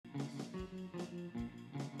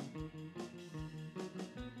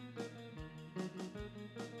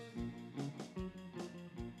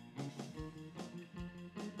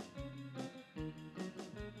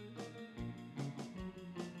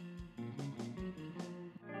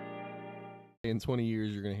in 20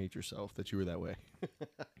 years you're going to hate yourself that you were that way.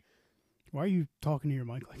 Why are you talking to your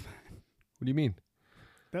mic like that? What do you mean?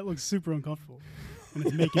 That looks super uncomfortable. And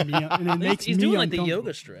it's making me and it makes He's me doing like the uncomfortable.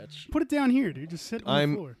 yoga stretch. Put it down here, dude. Just sit on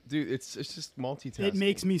the floor. Dude, it's just multitasking. It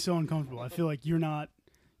makes me so uncomfortable. I feel like you're not.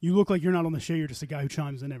 You look like you're not on the show. You're just a guy who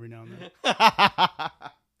chimes in every now and then.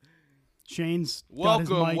 Shane's got his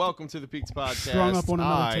mic welcome to the Peaks Podcast. strung up on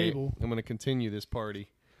another table. I'm going to continue this party.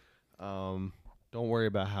 Don't worry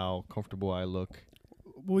about how comfortable I look.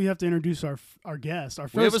 We have to introduce our guest. Our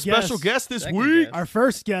first We have a special guest this week. Our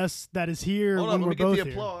first guest that is here Hold when on, we're let me both get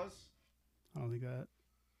the here. applause. I don't think that.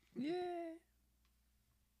 Yeah.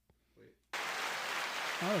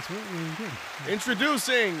 Oh, that's really good.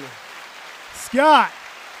 Introducing. Scott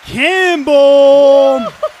Campbell.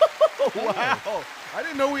 Oh, wow. I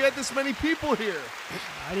didn't know we had this many people here.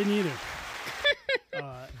 I didn't either.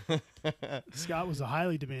 Scott was a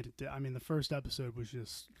highly demanded. I mean, the first episode was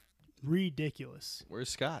just ridiculous. Where's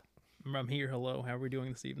Scott? I'm here. Hello. How are we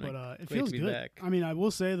doing this evening? But it Great feels to be good. back. I mean, I will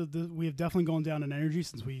say that we have definitely gone down in energy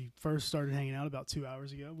since we first started hanging out about 2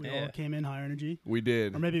 hours ago. We all came in high energy. We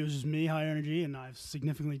did. Or maybe it was just me high energy, and I've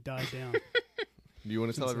significantly died down. Do you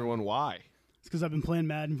want to tell everyone why? It's because I've been playing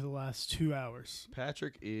Madden for the last 2 hours.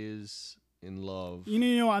 Patrick is in love. You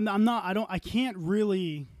know, I'm not. I can't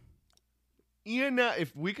really. Ian,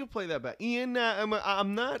 if we could play that back. Ian,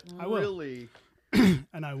 I'm not I will. really.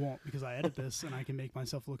 And I won't because I edit this and I can make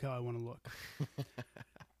myself look how I want to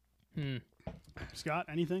look. Scott,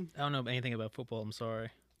 anything? I don't know anything about football. I'm sorry.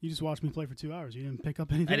 You just watched me play for 2 hours. You didn't pick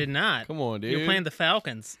up anything? I did not. Come on, dude. You're playing the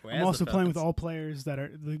Falcons. I'm also playing with all players that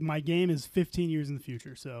are. My game is 15 years in the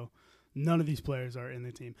future, so none of these players are in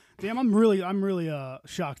the team. Damn, I'm really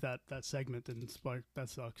shocked that segment didn't spark. That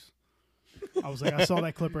sucks. I was like, I saw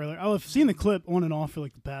that clip earlier. I've seen the clip on and off for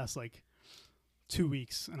like the past 2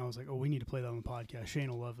 weeks, and I was like, oh, we need to play that on the podcast. Shane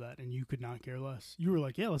will love that, and you could not care less. You were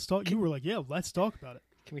like, yeah, let's talk. You were like, yeah, let's talk about it.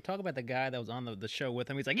 Can we talk about the guy that was on the show with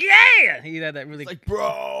him? He's like, yeah! He had that really... Like,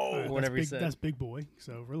 bro! Right, whatever he said. That's Big Boy,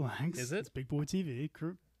 so relax. Is it? It's Big Boy TV.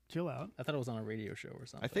 Chill out. I thought it was on a radio show or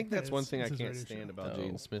something. I think that's one thing I it's his can't radio stand show. about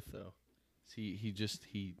Jaden Smith, though.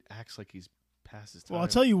 He acts like he's past his time. Well, I'll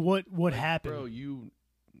tell you what happened. Bro,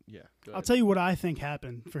 yeah. Go I'll ahead. tell you what I think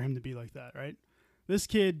happened for him to be like that, right? This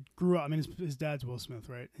kid grew up, I mean, his dad's Will Smith,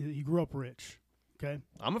 right? He grew up rich, okay?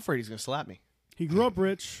 I'm afraid he's going to slap me. He grew up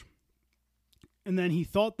rich, and then he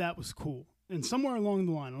thought that was cool. And somewhere along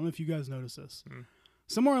the line, I don't know if you guys noticed this,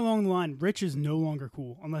 somewhere along the line, rich is no longer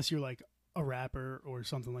cool unless you're like a rapper or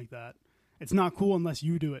something like that. It's not cool unless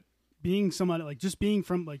you do it. Being somebody, like just being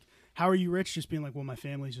from, like, how are you rich? Just being like, well, my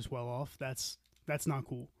family's just well off. That's not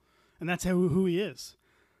cool. And that's who he is.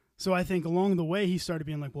 So I think along the way, he started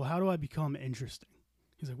being like, well, how do I become interesting?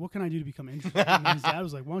 He's like, what can I do to become interesting? And his dad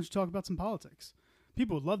was like, why don't you talk about some politics?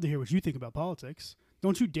 People would love to hear what you think about politics.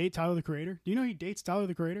 Don't you date Tyler, the Creator? Do you know he dates Tyler,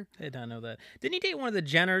 the Creator? I did not know that. Didn't he date one of the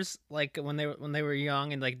Jenners, like, when they were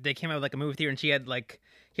young, and, like, they came out with, like, a movie theater, and he had, like,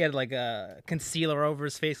 a concealer over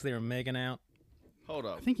his face because they were making out? Hold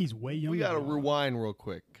up. I think he's way younger. We got to than that. rewind real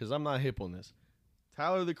quick because I'm not hip on this.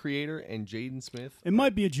 Tyler, the Creator, and Jaden Smith. It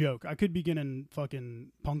might be a joke. I could be getting fucking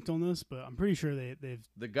punked on this, but I'm pretty sure they've.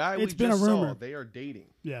 The guy It's we been just a rumor. saw, they are dating.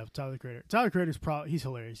 Yeah, Tyler, the Creator. Tyler, the Creator's he's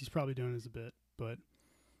hilarious. He's probably doing it as a bit, but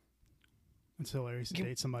it's hilarious to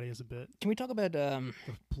date somebody as a bit. Can we talk about The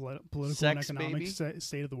political Sex, and economic baby?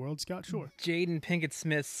 state of the world, Scott? Sure. Jaden Pinkett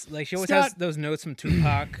Smith's, like, she always Scott- has those notes from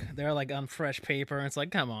Tupac. They're, like, on fresh paper, and it's like,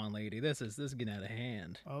 come on, lady, this is getting out of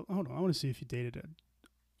hand. Hold on. I want to see if you dated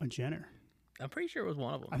a Jenner. I'm pretty sure it was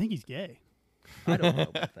one of them. I think he's gay. I don't know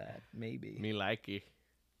about that. Maybe. Me like it.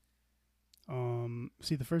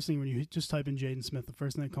 See, the first thing when you just type in Jaden Smith, the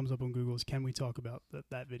first thing that comes up on Google is, "Can we talk about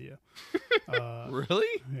that video?"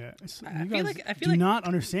 Really? Yeah, I you feel guys like- do not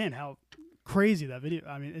understand how crazy that video.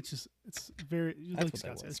 I mean, it's very. That's Like what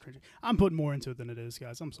Scott that said, was. it's crazy. I'm putting more into it than it is,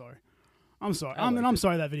 guys. I'm sorry. I'm sorry. I liked I'm it.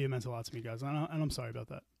 sorry that video meant a lot to me, guys, and I'm sorry about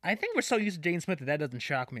that. I think we're so used to Jaden Smith that doesn't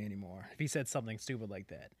shock me anymore. If he said something stupid like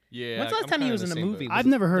that. Yeah. When's the last I'm time he kinda was the in a same movie? boat. Was I've it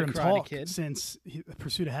never heard The him Karate talk Kid? since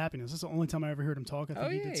Pursuit of Happiness. This is the only time I ever heard him talk. I think Oh,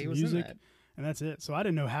 he yeah, did he some was in music, that. and that's it. So I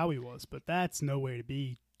didn't know how he was, but that's no way to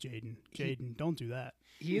be Jaden. Jaden, don't do that.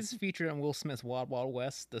 He is featured on Will Smith's Wild Wild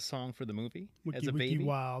West, the song for the movie, as a Wiki baby.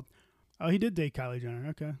 Wild. Oh, he did date Kylie Jenner.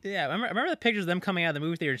 Okay. Yeah, I remember the pictures of them coming out of the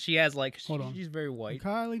movie theater, and she has, like, Hold on. she's very white.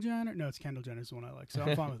 Kylie Jenner? No, it's Kendall Jenner's the one I like, so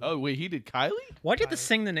I'm fine with that. Oh, wait, he did Kylie? Why'd you have to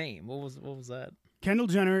sing the name? What was that? Kendall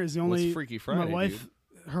Jenner is the What's only. Freaky Friday, my wife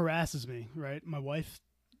harasses me, right? My wife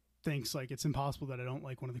thinks like it's impossible that I don't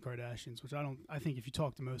like one of the Kardashians, which I don't. I think if you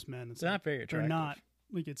talk to most men, it's They're like, not very attractive. they're not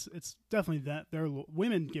like it's definitely that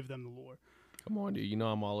women give them the lure. Come on, dude. You know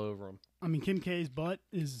I'm all over him. I mean, Kim K's butt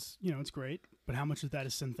is it's great, but how much of that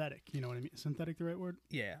is synthetic? You know what I mean? Is synthetic the right word?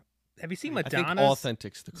 Yeah. Have you seen I think Madonna's?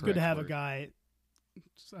 authentic's the It's correct good to have word. a guy.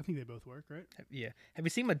 I think they both work, right? Yeah. Have you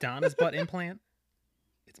seen Madonna's butt implant?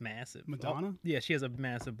 It's massive. Madonna? Yeah, she has a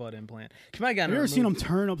massive butt implant. She might have Have gotten you ever seen them removed.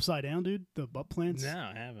 turn upside down, dude? The butt plants?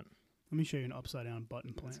 No, I haven't. Let me show you an upside down butt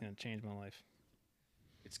It's implant. gonna change my life.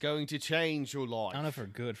 It's going to change your life. I don't know for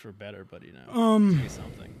good, for better, but it's gonna be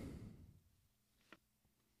something.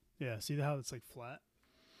 Yeah, see how it's like flat?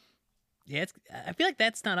 Yeah, I feel like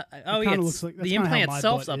that's not. Oh kinda yeah, looks like- that's the kinda how implant my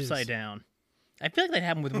itself's butt upside is. down. I feel like that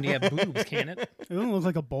happened with when you have boobs, can't it? It doesn't look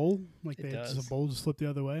like a bowl. Like It they just does. a bowl just flipped the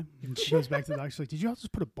other way. And she goes back to the doctor. She's like, "Did you all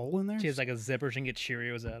just put a bowl in there?" She has like a zipper. She can get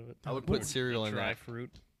Cheerios out of it. I would put cereal in Dry that.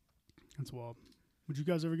 fruit. That's wild. Would you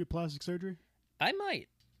guys ever get plastic surgery? I might.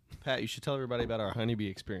 Pat, you should tell everybody about our honeybee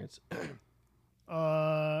experience.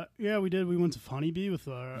 Yeah, we did. We went to Honeybee with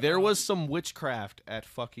our. There was some witchcraft at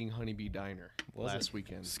fucking Honeybee Diner Was last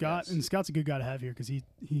weekend. Scott, Yes. and Scott's a good guy to have here because he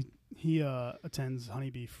attends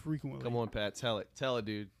Honeybee frequently. Come on, Pat, tell it,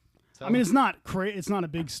 dude. Tell I mean, it. it's not It's not a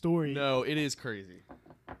big story. No, it is crazy.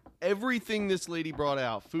 Everything this lady brought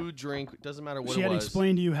out, food, drink, doesn't matter what She it had was.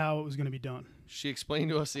 explained to you how it was going to be done. She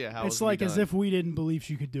explained to us, how It's it like was as if we didn't believe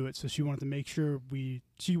she could do it, so she wanted to make sure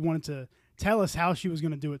She wanted to tell us how she was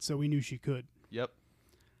going to do it, so we knew she could. Yep.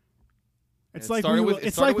 It's it like started we, with- were- it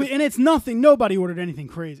it's started like we, with- and it's nothing. Nobody ordered anything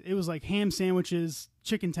crazy. It was like ham sandwiches,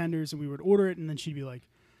 chicken tenders, and we would order it, and then she'd be like,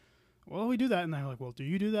 "Well, we do that," and I'm like, "Well, do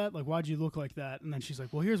you do that? Like, why'd you look like that?" And then she's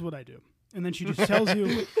like, "Well, here's what I do," and then she just tells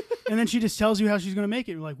you, and then she just tells you how she's going to make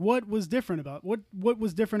it. You're like, what was different about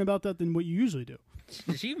that than what you usually do?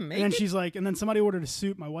 Did she even make And then it? she's like, and then somebody ordered a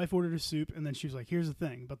soup. My wife ordered a soup, and then she was like, "Here's the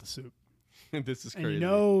thing about the soup." This is And crazy. you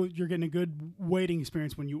know you're getting a good waiting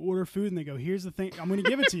experience when you order food and they go, "Here's the thing. I'm going to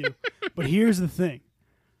give it to you, but here's the thing.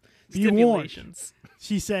 Be warned." Stipulations.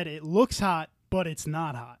 She said it looks hot, but it's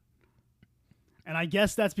not hot. And I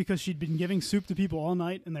guess that's because she'd been giving soup to people all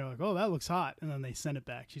night, and they're like, "Oh, that looks hot," and then they send it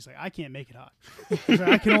back. She's like, "I can't make it hot. She's like,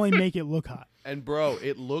 I can only make it look hot." And bro,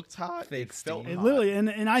 it looked hot. Fake It felt steam. It hot. literally, and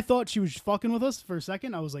I thought she was fucking with us for a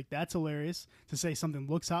second. I was like, "That's hilarious to say something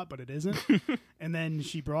looks hot, but it isn't." And then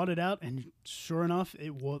she brought it out, and sure enough,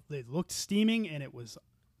 it looked steaming, and it was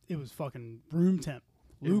fucking room temp.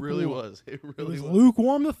 It really Lukewarm. was. It It really was was.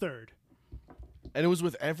 lukewarm the third. And it was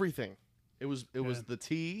with everything. It was Yeah. the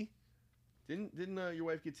tea. Didn't your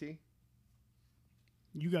wife get tea?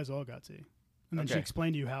 You guys all got tea. And then she Okay.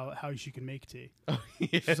 explained to you how she can make tea. Oh,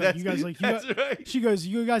 yeah, She's like, "You guys that's right. She goes,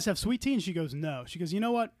 "You guys have sweet tea?" And she goes, "No." She goes, "You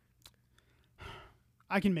know what?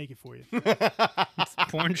 I can make it for you."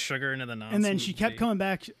 Pouring sugar into the non. And then she kept coming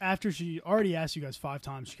back after she already asked you guys 5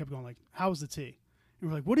 times. She kept going like, "How was the tea?" And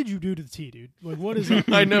we're like, "What did you do to the tea, dude? Like, what is it?"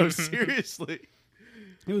 I know, seriously.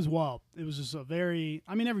 It was wild. It was just a very.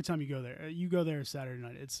 I mean, every time you go there Saturday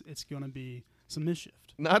night, it's gonna be some mischief.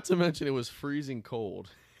 Not to mention it was freezing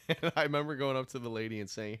cold. And I remember going up to the lady and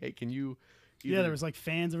saying, "Hey, can you?" Yeah, there was like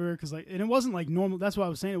fans of her because and it wasn't like normal. That's what I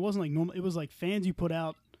was saying. It wasn't like normal. It was like fans you put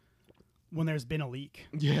out when there's been a leak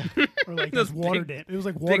Yeah. or like Those there's water big- It was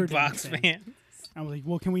like water big box damage fan. I was like,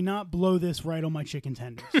 "Well, can we not blow this right on my chicken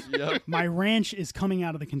tenders? Yep. My ranch is coming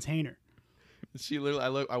out of the container." She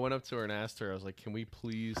literally, I went up to her and asked her, I was like, "Can we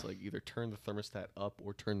please like either turn the thermostat up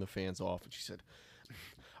or turn the fans off?" And she said,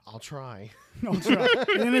 "I'll try." No, it's right.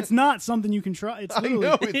 And it's not something you can try. It's I literally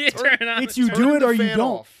know. You turn it on. it's you Turn do it the or you fan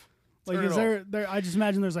don't. off. Like, Turn is it there? I just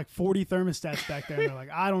imagine there's like 40 thermostats back there, and they're like,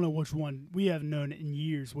 I don't know which one. We have known in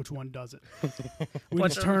years which one does it. We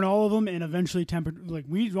What's just turn all of them, and eventually temperature. Like,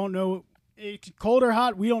 we don't know. It's cold or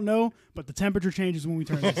hot, we don't know, but the temperature changes when we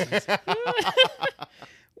turn these things.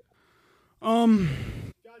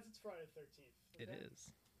 Guys, it's Friday the 13th. It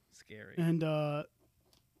is scary. And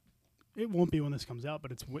it won't be when this comes out,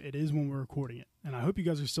 but it is when we're recording it. And I hope you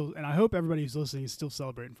guys are still, and I hope everybody who's listening is still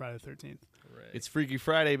celebrating Friday the 13th. Right. It's Freaky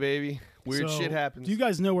Friday, baby. Weird So, shit happens. Do you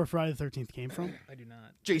guys know where Friday the 13th came from? I do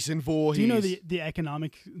not. Jason Voorhees. Do you know the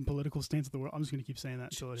economic and political stance of the world? I'm just going to keep saying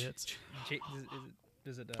that until it hits.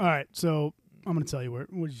 Does it? All right, so I'm going to tell you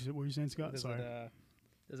what were you saying, Scott? Does Sorry.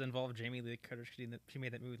 does it involve Jamie Lee Curtis? She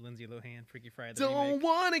made that movie with Lindsay Lohan, Freaky Friday. The Don't remake.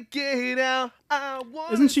 wanna get out. I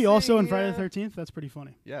wanna Isn't she also in sing Friday out. the 13th? That's pretty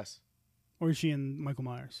funny. Yes. Or is she in Michael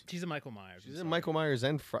Myers? She's a Michael Myers. She's in Michael Myers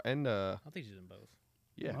and I don't think she's in both.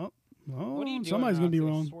 yeah. Well, What are you doing? somebody's going to be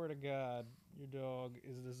Roxy? I wrong. swear to God, your dog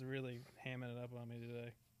is really hamming it up on me today.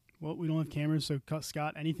 Well, we don't have cameras, so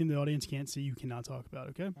Scott, anything the audience can't see, you cannot talk about,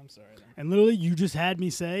 okay? I'm sorry. Then. And literally, you just had me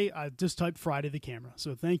say, I just typed Friday the camera.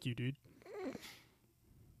 So thank you, dude.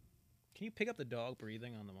 Can you pick up the dog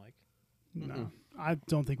breathing on the mic? No, I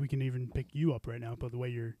don't think we can even pick you up right now, but the way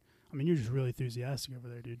you're, I mean, you're just really enthusiastic over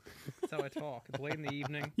there, dude. That's how I talk. It's late in the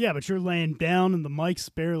evening. Yeah, but you're laying down and the mic's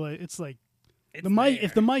barely. It's like It's the mic. there.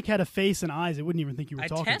 If the mic had a face and eyes, it wouldn't even think you were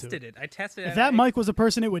talking to tested it. it. I tested it. If that mic was a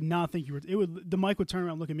person, it would not think you were. It would. The mic would turn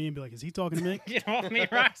around, and look at me, and be like, "Is he talking to me?" Get off me,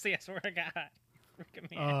 Roxy! I swear to God. Freaking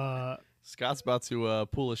me. Scott's about to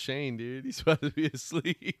pull a Shane, dude. He's about to be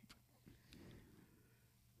asleep.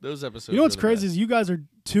 Those episodes. You know what's are the crazy best. is you guys are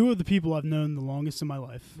two of the people I've known the longest in my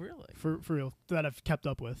life. Really? For real, that I've kept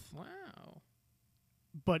up with. Wow.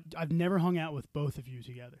 But I've never hung out with both of you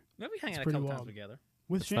together. Maybe we hang It's out a pretty couple wild. times together.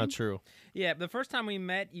 With That's Shane? not true. Yeah, the first time we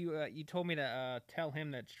met, you told me to tell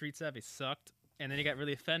him that Street Savvy sucked, and then he got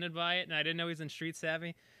really offended by it, and I didn't know he was in Street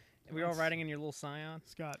Savvy. And we were all riding in your little Scion,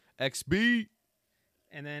 Scott, XB.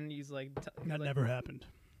 and then he's like, that never happened.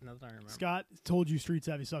 No, I remember. Scott told you Street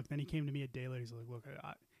Savvy sucked. Then he came to me a day later. He's like, "Look,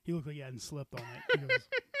 he looked like he hadn't slept all night." He goes,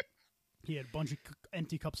 he had a bunch of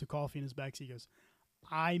empty cups of coffee in his backseat. He goes,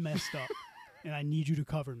 "I messed up, and I need you to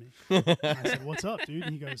cover me." And I said, "What's up, dude?"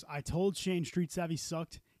 And he goes, "I told Shane Street Savvy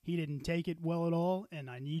sucked. He didn't take it well at all, and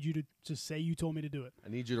I need you to just say you told me to do it." I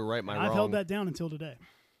need you to right my And wrong. I've held that down until today.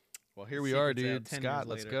 Well, here we are, Secret's out dude. 10 Scott, years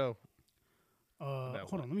let's later. go.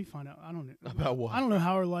 Hold on, let me find out. I don't know. About what? I don't know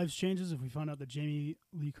how our lives changes if we find out that Jamie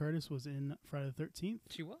Lee Curtis was in Friday the 13th.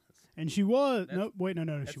 She was. And she was. That's- No, wait, no,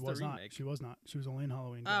 that's she the was not. remake. She was not. She was only in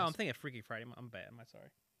Halloween. Oh, Kills. I'm thinking of Freaky Friday. I'm bad. I'm sorry.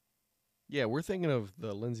 Yeah, we're thinking of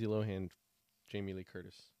the Lindsay Lohan, Jamie Lee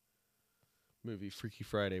Curtis movie, Freaky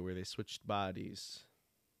Friday, where they switched bodies.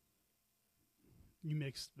 You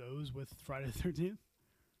mixed those with Friday the 13th?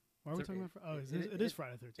 Why are we So talking about? Oh, it- it is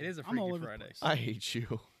Friday the 13th. it is a I'm all Freaky over the Friday. place. I hate you.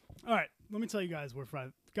 All right, let me tell you guys where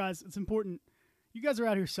Friday. Guys, it's important. You guys are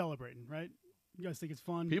out here celebrating, right? You guys think it's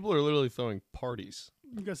fun. People are literally throwing parties.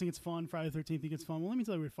 You guys think it's fun. Friday the 13th think it's fun. Well, let me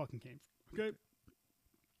tell you where it fucking came from. Okay?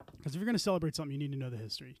 Because if you're going to celebrate something, you need to know the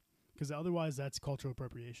history. Because otherwise, that's cultural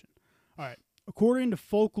appropriation. All right. According to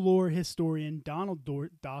folklore historian Donald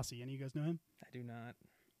Dosey, any of you guys know him? I do not.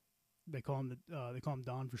 They call him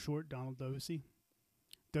Don for short. Donald Dosey.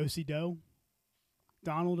 Dosey Do.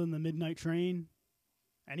 Donald and the Midnight Train.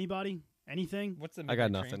 Anybody? Anything? What's the I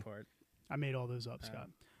got midnight train nothing. part? I made all those up, Oh. Scott.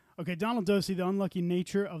 Okay, Donald Dosey, the unlucky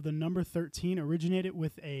nature of the number 13 originated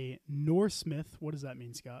with a Norse myth. What does that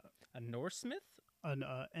mean, Scott? A Norse myth? An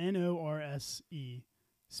Norse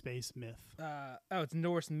space myth. It's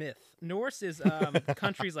Norse myth. Norse is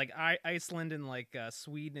countries like Iceland and like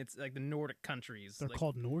Sweden. It's like the Nordic countries. They're like,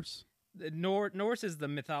 called Norse? Norse is the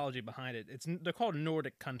mythology behind it. They're called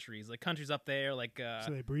Nordic countries, like countries up there. Like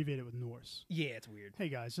So they abbreviate it with Norse. yeah, it's weird. Hey,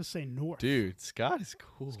 guys, just say North. Dude, Scott is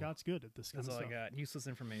cool. Scott's good at this kind That's of all stuff. I got. Useless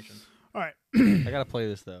information. All right. I gotta play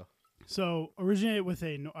this though. So originated with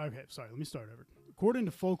a okay. Sorry, let me start over. According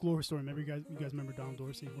to folklore historian, remember you guys remember Donald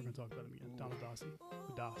Dorsey? We're gonna talk about him again. Donald Dorsey,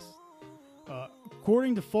 the DOS.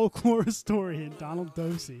 According to folklore historian Donald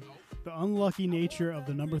Dosey, the unlucky nature of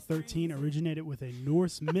the number 13 originated with a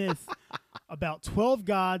Norse myth about 12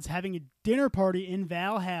 gods having a dinner party in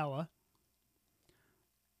Valhalla.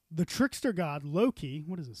 The trickster god Loki,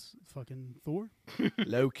 what is this? Fucking Thor?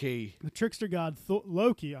 Low key. The trickster god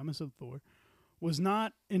Loki, I almost said Thor, was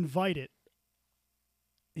not invited.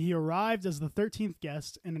 He arrived as the 13th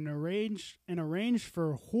guest and arranged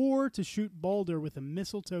for Hor to shoot Balder with a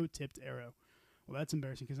mistletoe-tipped arrow. Well, that's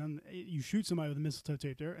embarrassing because then you shoot somebody with a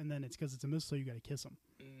mistletoe-tipped arrow, and then it's because it's a mistletoe, you got to kiss them.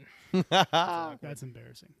 That's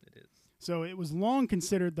embarrassing. It is. So it was long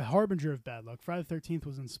considered the harbinger of bad luck. Friday the 13th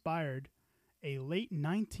was inspired a late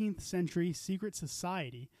 19th century secret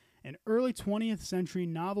society, an early 20th century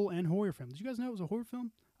novel and horror film. Did you guys know it was a horror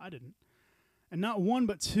film? I didn't. And not one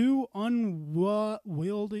but two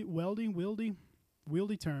unwieldy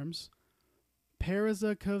terms,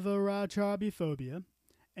 parasakavarachabiphobia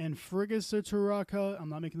and frigasaturaka. I'm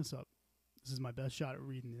not making this up. This is my best shot at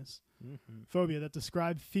reading this. Mm-hmm. Phobia that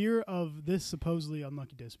describe fear of this supposedly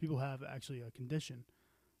unlucky day. So people have actually a condition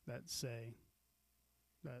that say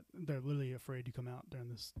that they're literally afraid to come out during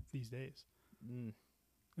these days. Mm.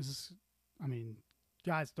 This is, I mean,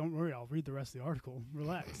 guys, don't worry. I'll read the rest of the article.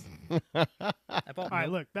 Relax. I bought All right,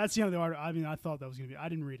 look, that's the end of the article. I mean, I thought that was going to be, I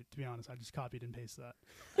didn't read it, to be honest. I just copied and pasted that.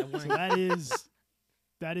 I went, So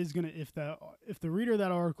that is going to, if the reader of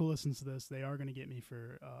that article listens to this, they are going to get me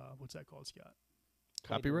for, what's that called, Scott?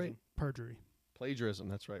 Copyright. Perjury. Plagiarism.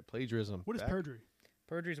 That's right. Plagiarism. What is perjury?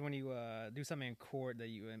 Perjury is when you do something in court that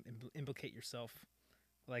you implicate yourself.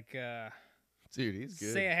 Like, Dude, he's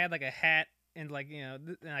good. say I had like a hat and like, you know,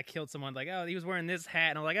 and I killed someone. Like, oh, he was wearing this hat.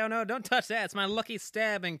 And I'm like, oh, no, don't touch that. It's my lucky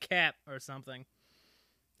stabbing cap or something.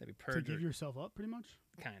 That'd be To perjury. give yourself up, pretty much?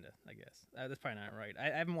 Kind of, I guess. That's probably not right. I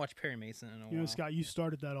haven't watched Perry Mason in a while. You know, Scott, you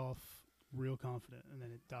started that off real confident, and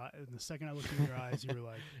then it died. And the second I looked in your eyes, you were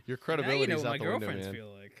like, Your Now credibility you know is what out my the window, girlfriends man.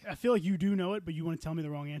 feel like. I feel like you do know it, but you want to tell me the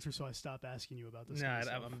wrong answer, so I stopped asking you about this. No, kind of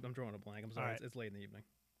stuff. I'm drawing a blank. I'm sorry. Alright. It's late in the evening.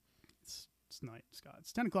 It's night, Scott.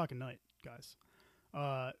 It's 10 o'clock at night, guys.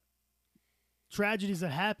 Tragedies that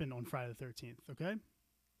happened on Friday the 13th, okay?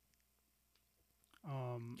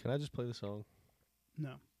 Can I just play the song?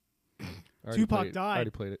 No. I already Tupac played it. I died. already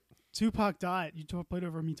played Tupac died. You played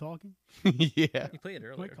over me talking? it. Yeah. You played it Might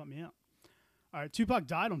earlier. cut me out. All right, Tupac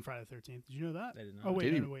died on Friday the 13th. Did you know that? I did not. Oh, wait,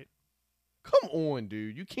 Did he? no, wait. Come on,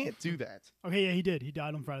 dude. You can't do that. Okay, yeah, he did. He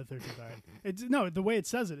died on Friday the 13th. All right. No, the way it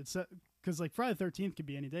says it, it's because like Friday the 13th could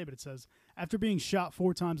be any day, but it says after being shot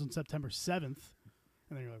 4 times on September 7th,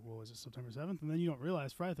 and then you're like, well, was it September 7th? And then you don't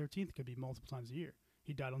realize Friday the 13th could be multiple times a year.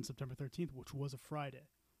 He died on September 13th, which was a Friday.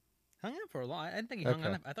 Hung on for a long. I didn't think he hung Okay.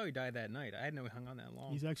 on. I thought he died that night. I didn't know he hung on that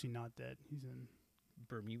long. He's actually not dead. He's in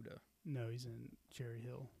Bermuda. he's in Cherry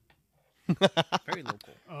Hill. Very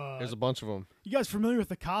local. There's a bunch of them. You guys familiar with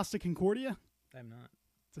the Costa Concordia? I'm not.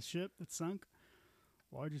 It's a ship that sunk,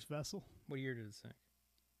 largest vessel. What year did it sink?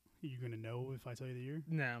 Are you gonna know if I tell you the year?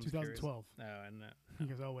 No, I'm just curious. 2012. No, I don't know. He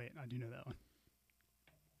goes, oh wait, I do know that one.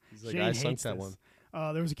 He's like, Shane I sunk hates that this.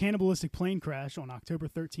 one. There was a cannibalistic plane crash on October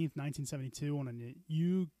 13th, 1972 on a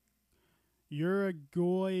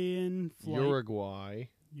Uruguayan flight.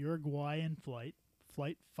 Uruguayan flight,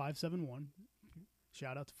 Flight 571.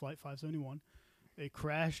 Shout out to Flight 571. It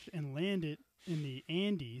crashed and landed in the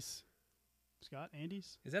Andes. Scott,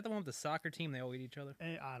 Andes? Is that the one with the soccer team? They all eat each other.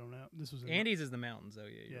 I don't know. This was in Andes is the mountains. Oh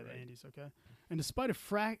yeah, Yeah, you're the right. Andes. Okay. And despite a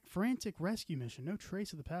frantic rescue mission, no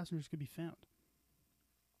trace of the passengers could be found.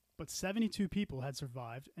 But 72 people had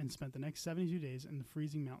survived and spent the next 72 days in the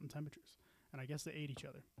freezing mountain temperatures. And I guess they ate each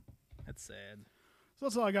other. That's sad. So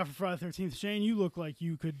that's all I got for Friday the 13th. Shane, you look like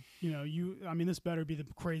you could, this better be the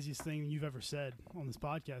craziest thing you've ever said on this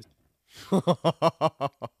podcast.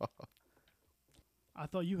 I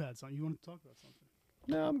thought you had something. You wanted to talk about something.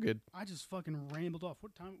 No, I'm good. I just fucking rambled off.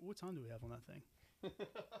 What time do we have on that thing?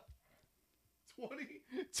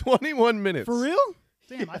 21 minutes. For real?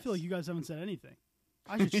 Damn, I feel like you guys haven't said anything.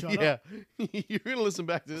 I should shut up. Yeah. You're going to listen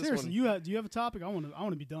back to this Seriously, one. do you have a topic? I want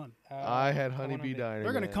to be done. I had went Honeybee on Diner.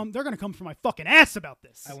 They're gonna man. come for my fucking ass about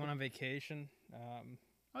this. I went on vacation.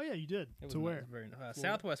 Oh yeah, you did. It was To nice, where? Very nice. Florida?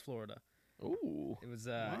 Southwest Florida. Ooh. It was.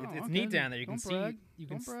 Wow, It's okay. neat down there. You can Don't see. brag. You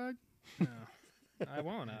can. Don't brag. No, I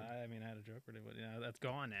won't. I mean, I had a joke with it, but that's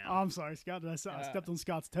gone now. Oh, I'm sorry, Scott. I stepped on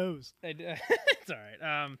Scott's toes. It's all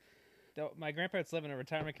right. My grandparents live in a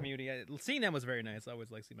retirement community. Seeing them was very nice. I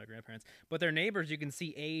always like seeing my grandparents. But their neighbors, you can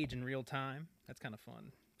see age in real time. That's kind of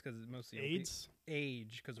fun because mostly AIDS?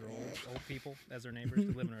 age because they're old people as their neighbors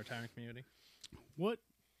who live in a retirement community. What?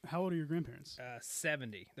 How old are your grandparents?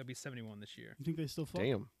 70. They'll be 71 this year. You think they still fuck?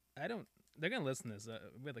 Damn. I don't. They're gonna listen to this.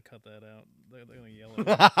 We have to cut that out. They're gonna yell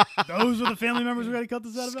at me. Those are the family members we got to cut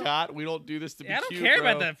this out about. Scott, we don't do this to be I don't cute, care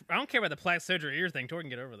bro. about the. I don't care about the plastic surgery ear thing. Tori can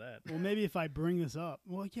get over that. Well, maybe if I bring this up,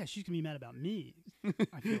 well, yeah, she's gonna be mad about me.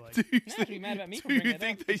 I feel like Do you You're not gonna be mad about me do for bringing you it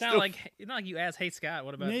think up. they It's not still like you asked, "Hey Scott,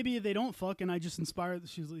 what about?" maybe they don't fuck, and I just inspired.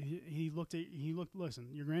 He looked.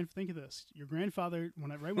 Listen, think of this. Your grandfather.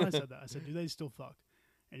 Right when I said that, I said, "Do they still fuck?"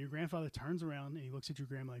 And your grandfather turns around and he looks at your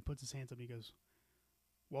grandma. He puts his hands up and he goes,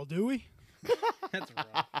 "Well, do we?" That's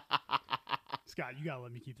wrong. Scott, you gotta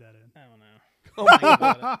let me keep that in. I don't know. Oh my Think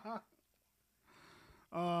God. about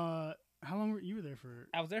it. How long were you there for?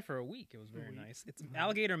 I was there for a week. It was very week. nice. It's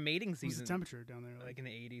alligator mating What's the season. temperature down there? Like in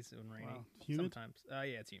the 80s when rainy. Wow. Humid? Sometimes. Yeah,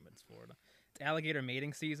 it's humid. It's Florida. It's alligator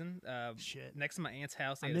mating season. Shit. Next to my aunt's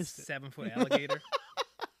house, I they had a missed it. 7-foot alligator.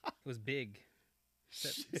 It was big.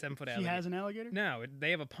 7-foot She alligator. has an alligator? No,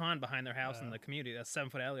 they have a pond behind their house in Oh. the community. A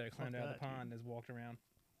 7-foot alligator climbed out of that, the pond and has walked around.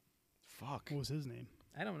 Fuck. What was his name?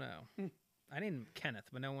 I don't know. I named Kenneth,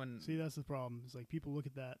 but no one. See, that's the problem. It's like people look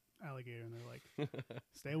at that alligator and they're like,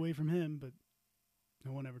 stay away from him, but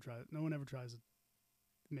no one ever tries to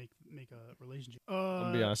make a relationship. I'm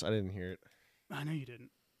gonna be honest, I didn't hear it. I know you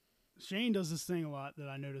didn't. Shane does this thing a lot that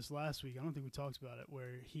I noticed last week. I don't think we talked about it,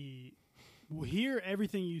 where he will hear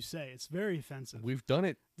everything you say. It's very offensive. We've done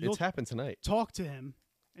it. You'll It's happened tonight. talk to him,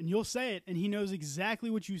 and you'll say it, and he knows exactly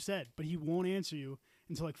what you said, but he won't answer you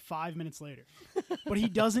until like 5 minutes later. But he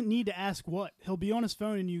doesn't need to ask what. He'll be on his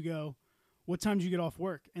phone, and you go, "What time did you get off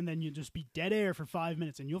work?" And then you just be dead air for 5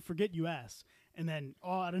 minutes, and you'll forget you asked. And then,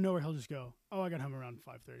 out of nowhere, he'll just go, "Oh, I got home around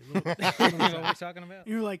 5:30." You know what we're talking about? And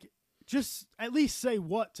you're like, just at least say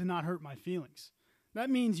what to not hurt my feelings. That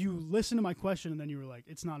means you listen to my question, and then you were like,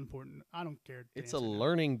 "It's not important. I don't care." to It's a answer now."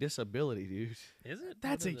 learning disability, dude. Is it?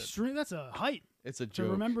 That's What is it? extreme. That's a height. It's a To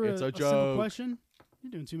joke. remember it's a a simple joke. question.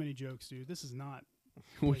 You're doing too many jokes, dude. This is not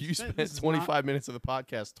Well, place. you This spent is 25 minutes of the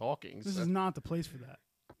podcast talking. This so- is not the place for that.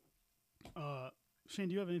 Shane,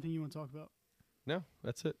 do you have anything you want to talk about? No,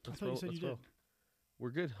 that's it. I thought you said you did.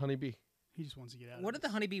 We're good, honeybee. He just wants to get out. What of did the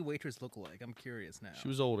this. honeybee waitress look like? I'm curious now. She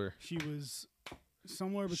was older. She was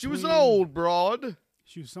somewhere between. She was old, broad.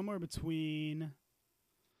 She was somewhere between.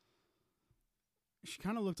 She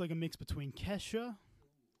kind of looked like a mix between Kesha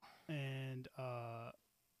and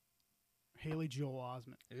Haley Joel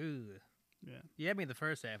Osment. Ooh. Yeah. You had me the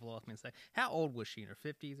first half, lost me in the second. How old was she? In her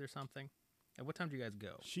 50s or something? At what time did you guys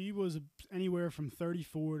go? She was anywhere from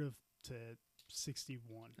 34 to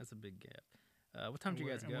 61. That's a big gap. What time did you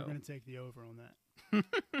guys go? We're going to take the over on that.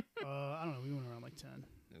 I don't know. We went around like 10.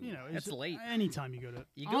 Ooh, You know, that's it's late. Anytime you go to.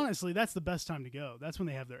 Honestly, that's the best time to go. That's when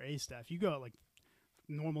they have their A staff. You go at like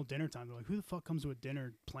normal dinner time. They're like, who the fuck comes to a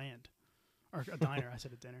dinner planned? Or a diner. I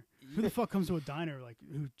said a dinner. Who the fuck comes to a diner like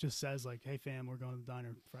who just says like, hey fam, we're going to the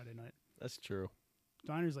diner Friday night? That's true.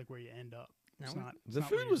 Diner's like where you end up. It's No, not. It's The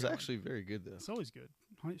not where food you're was going. actually very good, though. It's always good.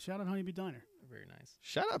 Shout out Honeybee Diner. Very nice.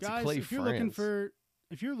 Shout out Guys, to Clay if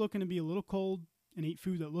you're looking to be a little cold and eat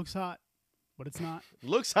food that looks hot, but it's not,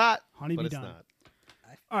 Looks hot, Honeybee but it's Diner. not.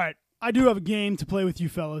 All right, I do have a game to play with you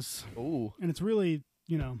fellas, Ooh. and it's really,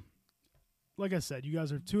 like I said, you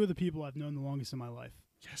guys are two of the people I've known the longest in my life,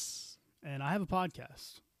 Yes. and I have a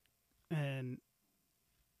podcast, and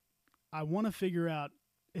I want to figure out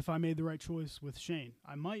if I made the right choice with Shane.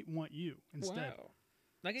 I might want you instead. Wow.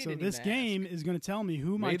 Like I So didn't this even game is going to tell me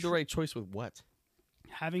who my Made the right choice with what?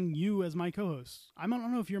 having you as my co-host. I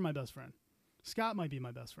don't know if you're my best friend. Scott might be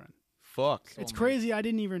my best friend. Fuck. It's Soulmates. crazy I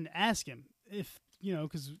didn't even ask him if,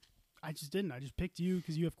 because I just didn't. I just picked you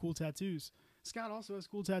because you have cool tattoos. Scott also has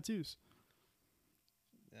cool tattoos.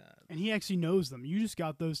 And he actually knows them. You just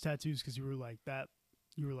got those tattoos because you were like that.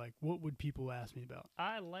 You were like, what would people ask me about?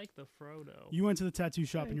 I like the Frodo. You went to the tattoo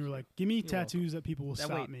shop and you were like, give me tattoos that people will That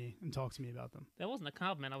stop wait. me and talk to me about them. That wasn't a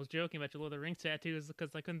compliment. I was joking about your Lord of the Rings tattoos because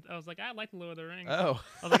I was like, I like the Lord of the Rings. Oh.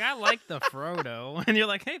 I was like, I like the Frodo, and you're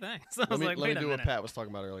like, hey, thanks. I Let was me, like, let me wait a do what minute. Pat was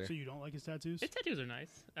talking about earlier. So you don't like his tattoos? His tattoos are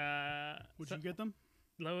nice. Would so- you get them?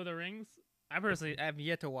 Lord of the Rings? I personally have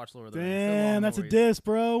yet to watch Lord of the Rings. Damn, that's a diss. diss,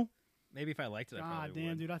 bro. Maybe if I liked it, I God probably damn,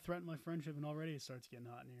 would. dude. I threatened my friendship and already it starts getting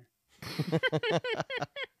hot in here.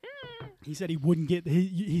 He said he wouldn't get.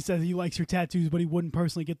 He says he likes your tattoos, but he wouldn't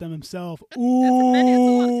personally get them himself. Ooh, That's a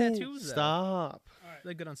lot of tattoos. Though. Stop.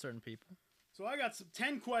 They're good on certain people. So I got some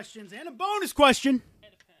 10 questions and a bonus question.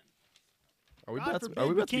 Are we God about to, forbid are we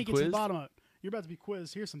we about to be can't get to the quizzed? bottom of it. You're about to be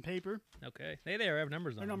quizzed. Here's some paper. Okay. They there have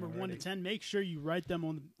numbers on They're them number 1 to already. 10. Make sure you write them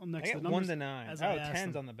on next I to the got numbers. 1 to 9. as I asked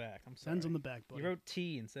 10's them. on the back. I'm sorry. 10's on the back, buddy. You wrote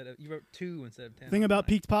T instead of 2 instead of 10. Thing on about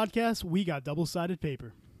the back. Peaked Podcast, we got double-sided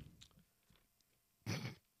paper.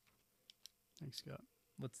 Thanks, Scott.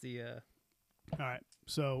 What's the All right,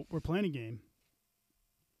 so we're playing a game,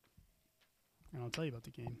 and I'll tell you about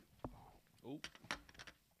the game. Ooh.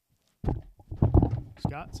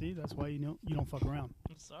 Scott, see, that's why you don't fuck around.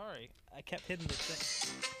 I'm sorry. I kept hitting the thing.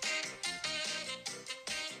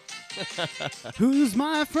 Who's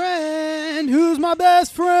my friend? Who's my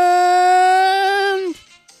best friend?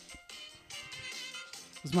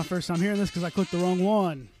 This is my first time hearing this because I clicked the wrong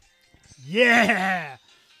one. Yeah,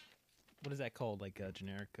 what is that called? Like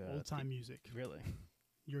generic old time music. Really?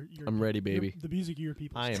 You're I'm ready, baby. The music of your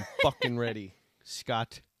people. I am fucking ready.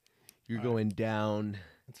 Scott, you're All right. going down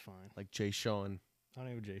That's fine. like Jay Sean. I don't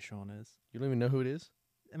know who Jay Sean is. You don't even know who it is?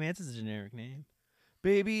 I mean, it's just a generic name.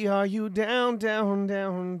 Baby, are you down, down,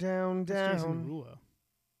 down, down, That's Jason down? Derulo.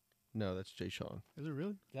 No, that's Jay Sean. Is it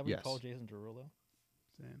really? Is that what Yes. you call Jason Derulo?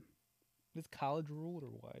 Sam. Is college ruled or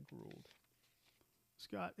wide ruled?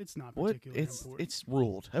 Scott, it's not What? particularly important. It's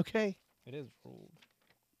ruled, okay? It is ruled.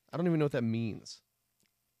 I don't even know what that means.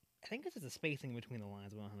 I think this is a spacing between the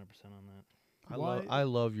lines. I'm 100% on that. Why- I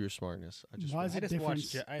love your smartness. I just Why is I it just different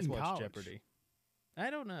watched. I just in watched college? Jeopardy. I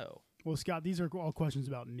don't know. Well, Scott, these are all questions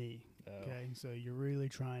about me. Oh. Okay, so you're really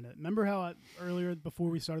trying to remember how earlier before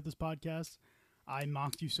we started this podcast, I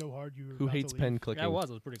mocked you so hard you were Who about to hates leave. pen clicking? I was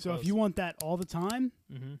pretty So close. if you want that all the time,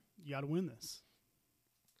 Mm-hmm. you got to win this.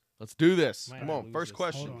 Let's do this. Might Come not on, lose first this.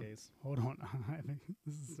 question. Hold on. Case. Hold on, I think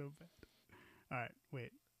this is so bad. All right,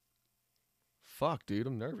 wait. Fuck, dude,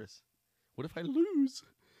 I'm nervous. What if I lose?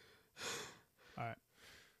 All right.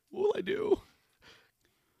 What will I do?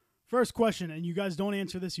 First question, and you guys don't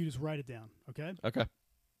answer this; you just write it down. Okay. Okay.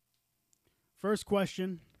 First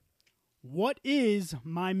question: what is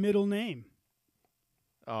my middle name?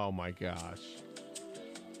 Oh my gosh.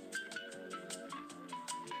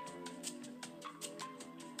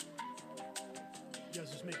 You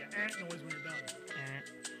guys just make an noise when you're done.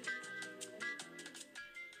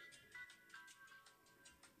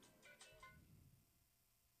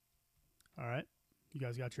 All right. You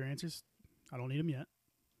guys got your answers? I don't need them yet.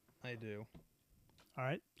 I do. All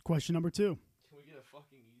right. Question number 2. Can we get a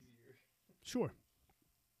fucking easier? Sure.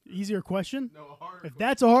 Easier question? No, a harder. If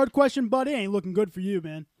that's a hard question, buddy, ain't looking good for you,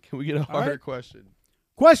 man. Can we get a All harder right. question?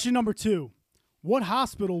 Question number 2. What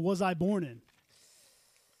hospital was I born in?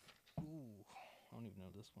 Ooh, I don't even know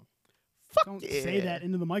this one. Don't say that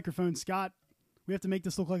into the microphone, Scott. We have to make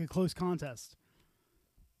this look like a close contest.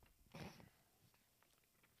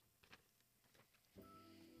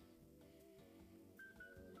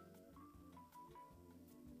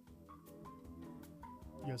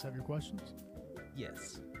 You guys have your questions?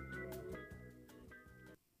 Yes.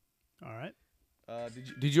 All right.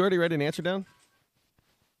 Did you already write an answer down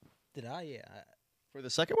Did I? Yeah. for the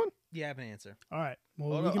second one? Yeah, I have an answer. All right.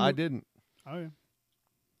 Well, Oh, we no, can I didn't. Oh, yeah.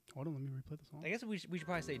 Hold on. Let me replay the song. I guess we should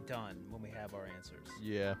probably say done when we have our answers.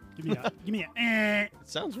 Yeah. Give me a. Give me a. It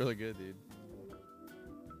sounds really good, dude.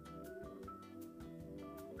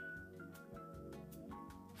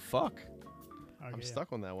 Fuck. Okay, I'm yeah.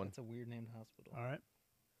 stuck on that one. That's a weird named hospital. All right.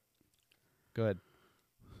 Go ahead.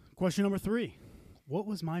 Question number 3. What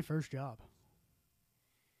was my first job?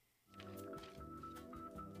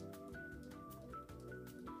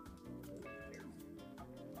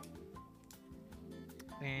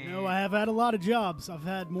 No, I have had a lot of jobs. I've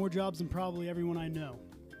had more jobs than probably everyone I know.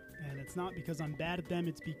 And it's not because I'm bad at them,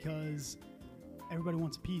 it's because everybody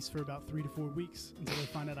wants a piece for about 3 to 4 weeks until they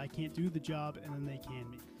find out I can't do the job and then they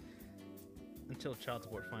can me. Until child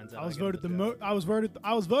support finds out. I was get voted the the job. I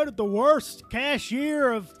was voted the worst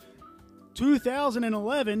cashier of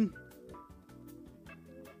 2011.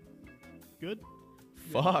 Good.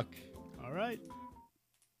 Fuck. All right.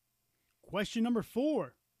 Question number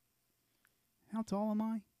 4. How tall am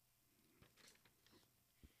I?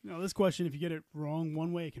 No, this question, if you get it wrong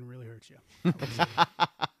one way, it can really hurt you.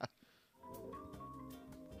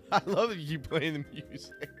 I love that you keep playing the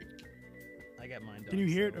music. I got mine done. Can you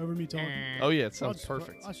hear it so- over me talking? Oh yeah, it I'll sounds just-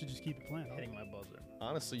 perfect. I should just keep it playing. Hitting my buzzer.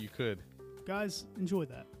 Honestly, you could. Guys, enjoy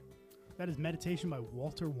that. That is Meditation by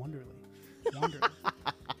Walter Wanderley. Wanderley.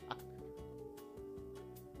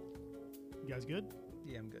 You guys good?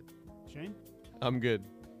 Yeah, I'm good. Shane? I'm good.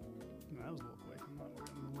 No, that was a little quick.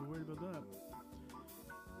 I'm a little worried about that.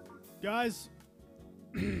 Guys,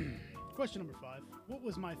 question number 5. What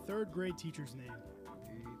was my 3rd grade teacher's name?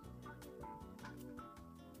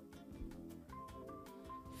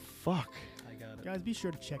 Fuck. I got it. Guys, be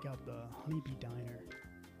sure to check out the Honeybee Diner,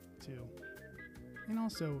 too. And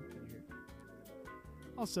also,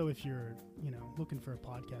 if you're, looking for a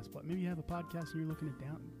podcast, but maybe you have a podcast and you're looking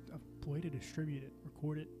at a way to distribute it,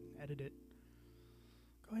 record it, edit it,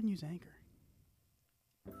 go ahead and use Anchor.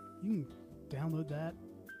 You can download that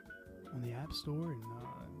on the App Store and,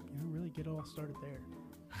 really get it all started there.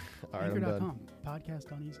 All right, I'm done. Anchor.com, podcast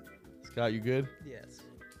done easy. Scott, you good? Yes.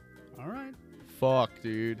 All right. Fuck,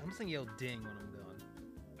 dude. I'm just gonna yell ding when I'm done.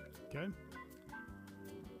 Okay.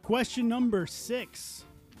 Question number 6.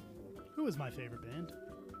 Who is my favorite band?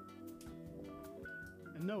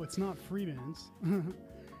 And no, it's not free bands.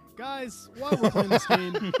 Guys, while we're playing this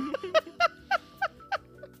game,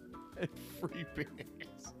 Free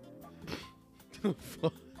bands.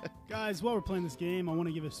 Fuck. guys, while we're playing this game, I want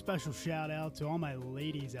to give a special shout out to all my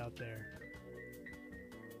ladies out there.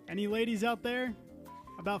 Any ladies out there?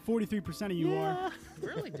 About 43% of you are.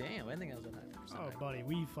 Really? Damn. I think I was on 9%. Oh, buddy,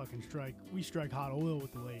 we strike hot oil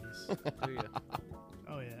with the ladies. Do ya?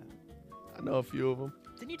 Oh yeah. I know a few of them.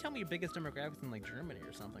 Didn't you tell me your biggest demographic's in like Germany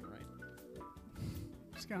or something, right?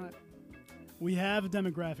 Scott, we have a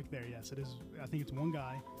demographic there. Yes, it is. I think it's one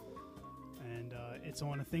guy, and it's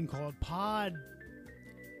on a thing called Pod.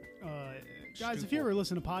 Guys, if you ever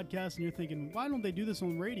listen to podcasts and you're thinking, why don't they do this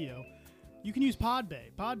on radio? You can use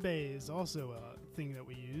Podbay. Podbay is also a thing that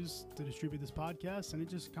we use to distribute this podcast, and it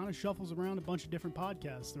just kind of shuffles around a bunch of different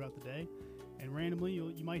podcasts throughout the day, and randomly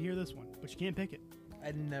you might hear this one, but you can't pick it.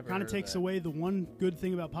 I'd never. Kind of heard takes that. away the one good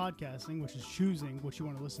thing about podcasting, which is choosing what you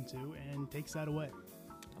want to listen to, and takes that away.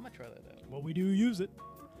 I'm gonna try that out. Well, we do use it.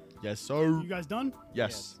 Yes, sir. You guys done?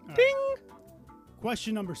 Yes. All right.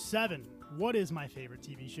 Question number 7. What is my favorite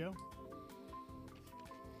TV show?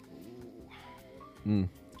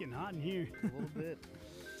 It's getting hot in here. A little bit.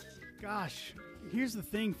 Gosh, here's the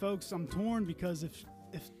thing, folks. I'm torn because if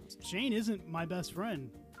Shane isn't my best friend,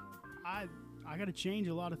 I got to change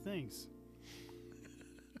a lot of things.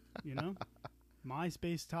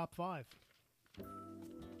 MySpace top 5.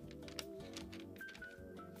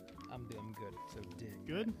 I'm good. So dig.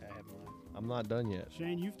 Good? I have mine. I'm not done yet.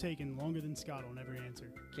 Shane, you've taken longer than Scott on every answer.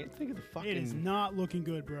 Can't think of the fucking. It is not looking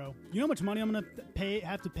good, bro. You know how much money I'm gonna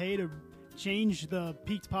have to pay to change the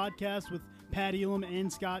Peaks podcast with Pat Elam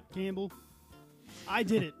and Scott Campbell? I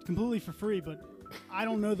did it completely for free, but I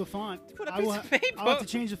don't know the font. Put a I will piece of paper. I'll have to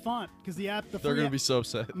change the font because the app. They're gonna be so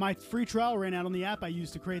upset. My free trial ran out on the app I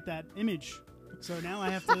used to create that image, so now I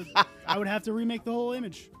have to. I would have to remake the whole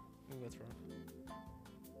image. Ooh, that's rough.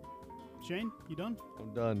 Shane, you done?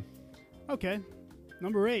 I'm done. Okay.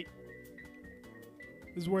 Number 8.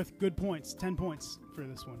 This is worth good points. 10 points for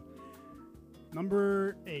this one.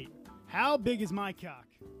 Number 8. How big is my cock?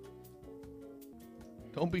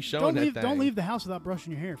 Don't be showing that thing. Don't leave the house without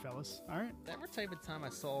brushing your hair, fellas. All right. That were the type of time I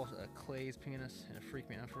saw Clay's penis, and it freaked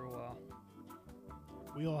me out for a while.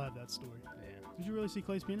 We all have that story. Yeah. Did you really see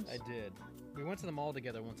Clay's penis? I did. We went to the mall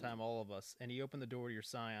together one time, all of us, and he opened the door to your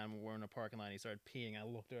Scion. We were in a parking lot, and he started peeing. I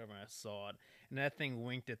looked over, and I saw it, and that thing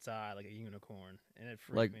winked its eye like a unicorn, and it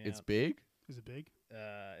freaked Like me it's out. big. Is it big?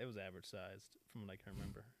 It was average sized, from what I can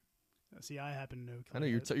remember. See, I happen to know. Clay I know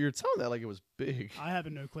you're telling that like it was big. I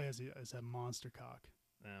happen to know Clay as a monster cock.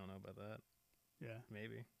 I don't know about that. Yeah.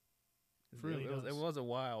 Maybe. Really it does. was a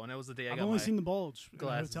while, and it was the day I I've got only my seen the bulge in a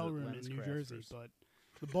glasses hotel at room in Lens New Crafters. Jersey, but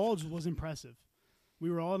the bulge was impressive. We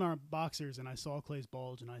were all in our boxers, and I saw Clay's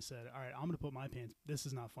bulge, and I said, all right, I'm going to put my pants. This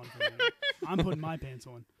is not fun for me. I'm putting my pants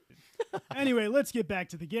on. Anyway, let's get back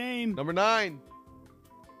to the game. Number 9.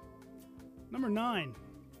 Number 9.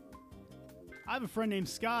 I have a friend named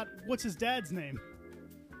Scott. What's his dad's name?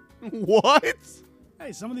 What?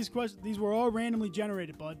 Hey, some of these questions, these were all randomly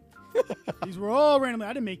generated, bud. These were all randomly.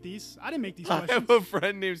 I didn't make these. I didn't make these I questions. have a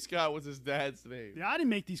friend named Scott. What's his dad's name? Yeah, I didn't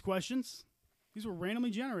make these questions. These were randomly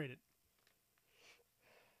generated.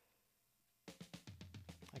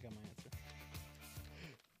 I got my answer.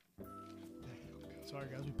 Sorry,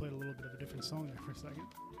 guys. We played a little bit of a different song there for a second.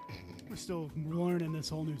 We're still learning this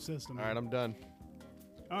whole new system. All right, I'm done.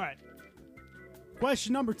 All right.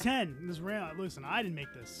 Question number 10. This is listen, I didn't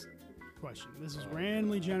make this question. This is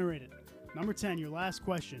randomly generated. Number 10, your last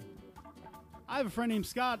question. I have a friend named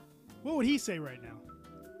Scott. What would he say right now?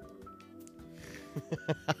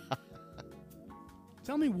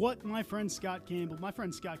 Tell me what my friend Scott Campbell, I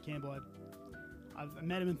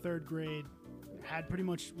met him in 3rd grade,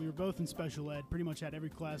 we were both in special ed, pretty much had every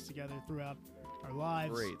class together throughout our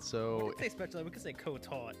lives. Great. So We could say special ed. We could say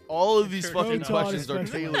co-taught. all of these Church fucking Co-taught questions are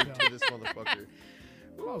especially. tailored to this motherfucker.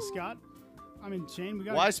 Oh, Scott. I mean, Shane, we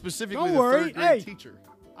got Why specifically Don't the worry. 3rd grade Hey. teacher?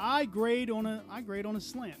 I grade on a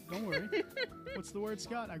slant. Don't worry. What's the word,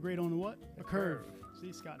 Scott? I grade on a what? A curve.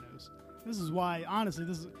 See, Scott knows. This is why, honestly,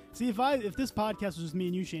 if this podcast was just me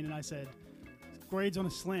and you, Shane, and I said grades on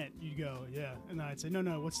a slant, you'd go, yeah, and then I'd say, no,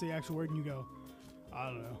 what's the actual word? And you go, I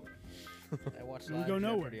don't know. I watched We live go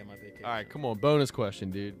nowhere. Jeopardy on my vacation. All right, come on, bonus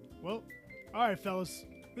question, dude. Well, all right, fellas,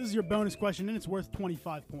 this is your bonus question, and it's worth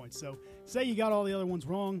 25 points. So, say you got all the other ones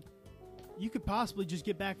wrong, you could possibly just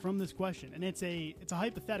get back from this question, and it's a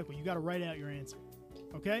hypothetical. You got to write out your answer.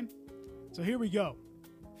 Okay? So here we go,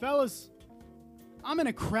 fellas. I'm in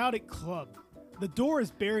a crowded club. The door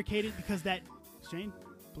is barricaded because that... Shane,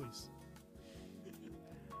 please.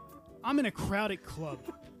 I'm in a crowded club.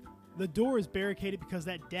 The door is barricaded because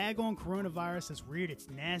that daggone coronavirus has reared its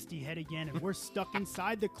nasty head again, and we're stuck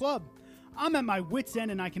inside the club. I'm at my wit's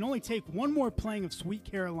end, and I can only take one more playing of Sweet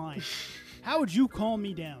Caroline. How would you calm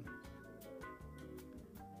me down?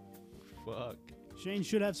 Fuck. Shane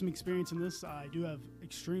should have some experience in this. I do have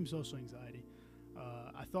extreme social anxiety.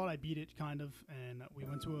 I thought I beat it, kind of, and we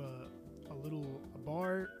went to a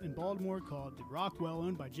bar in Baltimore called the Rockwell,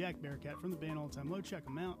 owned by Jack Bearcat from the band All the Time Low. Check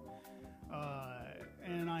him out.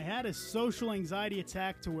 And I had a social anxiety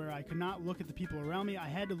attack to where I could not look at the people around me. I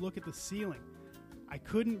had to look at the ceiling. I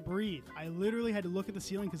couldn't breathe. I literally had to look at the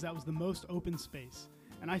ceiling because that was the most open space.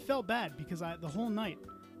 And I felt bad because the whole night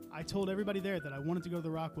I told everybody there that I wanted to go to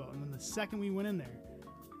the Rockwell. And then the second we went in there,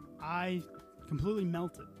 I completely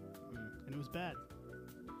melted. And it was bad.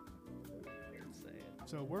 Say it.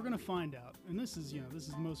 So we're going to find out. And this is the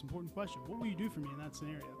most important question. What will you do for me in that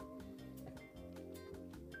scenario?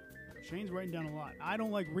 Shane's writing down a lot. I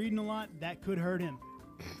don't like reading a lot. That could hurt him.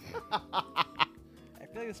 I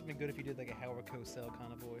feel like this would be good if you did like a Howard Cosell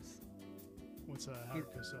kind of voice. What's Howard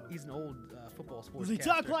Cosell? He's an old football sports. Does he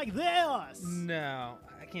talk like this? No,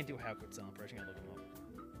 I can't do a Howard Cosell impression. I gotta look him up.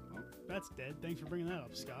 Well, that's dead. Thanks for bringing that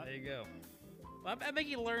up, Scott. There you go. Well, I make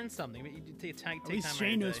you learn something. You take At time least out of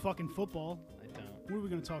Shane your knows day. fucking football. I don't. What are we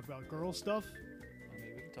going to talk about? Girl stuff? Well,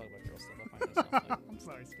 maybe we can talk about girl stuff. I'll find out something. I'm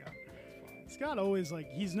sorry, Scott. Scott always,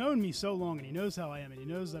 he's known me so long, and he knows how I am, and he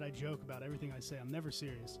knows that I joke about everything I say. I'm never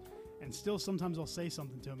serious. And still, sometimes I'll say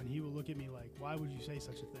something to him, and he will look at me like, why would you say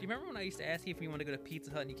such a thing? Do you remember when I used to ask you if you wanted to go to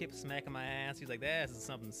Pizza Hut and you kept smacking my ass? He was like, "This is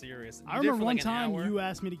something serious." I You did it remember for one like an time hour. you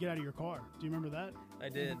asked me to get out of your car. Do you remember that? I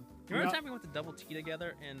did. You remember the time we went to Double T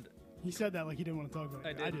together and He said that like he didn't want to talk about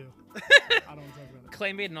it. I I did. do. I don't want to talk about it.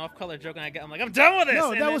 Clay made an off-color joke, and I'm like, I'm done with this.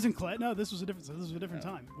 No, and that then- wasn't Clay. No, this was a different. So this was a different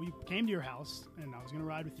time. We came to your house, and I was gonna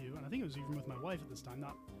ride with you, and I think it was even with my wife at this time,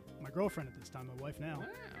 not my girlfriend at this time, my wife now. Wow.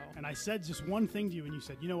 And I said just one thing to you, and you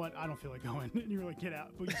said, "You know what? I don't feel like going." And you were like, "Get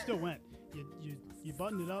out!" But you still went. You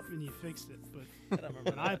buttoned it up and you fixed it. But I don't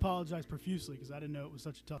remember and I apologize profusely because I didn't know it was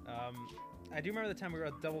such a tough. I do remember the time we were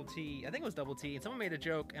at Double T. I think it was Double T, and someone made a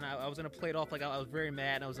joke, and I was gonna play it off like I was very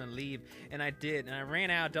mad, and I was gonna leave, and I did, and I ran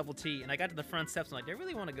out of Double T, and I got to the front steps. I'm like, do I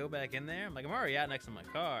really want to go back in there? I'm like, I'm already out next to my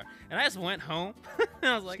car, and I just went home.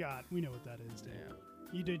 And I was like, Scott, we know what that is, dude. yeah.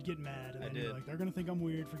 You did get mad, and I then you're did. like, "They're gonna think I'm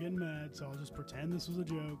weird for getting mad, so I'll just pretend this was a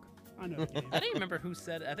joke." I know. Gabe. I didn't remember who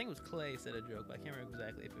said it. I think it was Clay said a joke, but I can't remember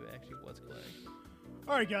exactly if it actually was Clay.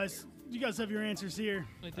 All right, guys, you guys have your answers here.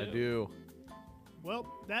 I do. Well,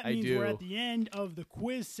 that I means we're do. at the end of the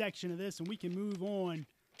quiz section of this, and we can move on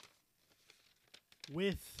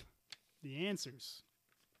with the answers.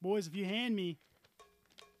 Boys, if you hand me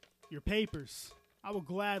your papers, I will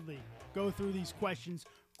gladly go through these questions,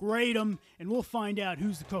 grade them, and we'll find out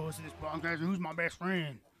who's the co-host of this podcast and who's my best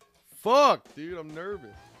friend. Fuck, dude, I'm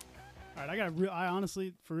nervous. All right, I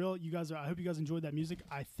honestly, for real, you guys I hope you guys enjoyed that music.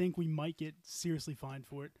 I think we might get seriously fined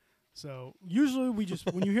for it. So usually we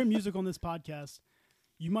just, when you hear music on this podcast,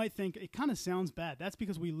 you might think it kind of sounds bad. That's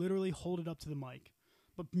because we literally hold it up to the mic.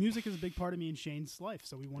 But music is a big part of me and Shane's life,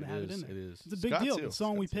 so we want to have it in there. It is. It's a big Scott deal. too. The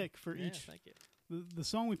song we Scott too. pick for Yeah, each, thank you. the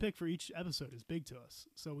song we pick for each episode is big to us.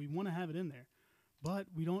 So we want to have it in there. But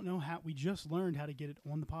we don't know how. We just learned how to get it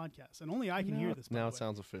on the podcast, and only I can hear this. by Now the it way.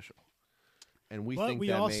 sounds official. And we But think we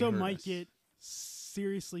that also may hurt might us. get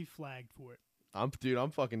seriously flagged for it.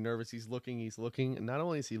 I'm fucking nervous. He's looking. And not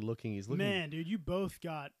only is he looking, he's looking. Man, dude, you both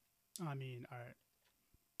got. I mean, all right.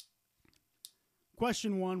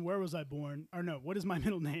 Question 1: Where was I born? Or no, what is my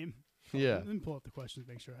middle name? Yeah. Let me pull up the questions,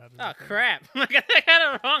 make sure I have it. Oh right there. crap! I got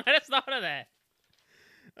it wrong. I just thought of that.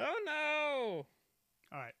 Oh no!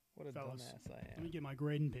 All right, What a Fellas, dumbass I let me am. get my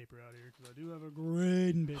grading paper out here because I do have a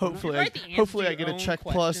grading paper. Hopefully, write the answers hopefully to I get your a own check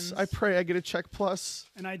plus. I questions. pray I get a check plus.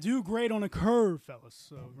 And I do grade on a curve, fellas.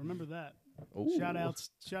 So remember that. Ooh. Shout outs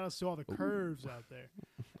to all the curves out there.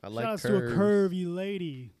 I like Shout outs curves. to a curvy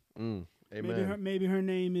lady. Mm, amen. Maybe her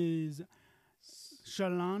name is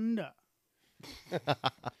Shalanda.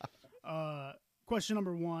 Question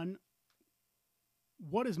number 1.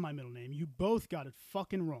 What is my middle name? You both got it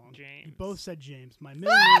fucking wrong. You James. both said James. My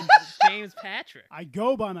middle name. James Patrick. I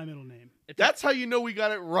go by my middle name. That's how you know we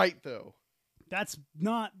got it right, though. That's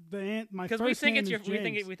not my Because first we think name it's your is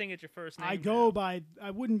James. we think it's your first name. I go by. I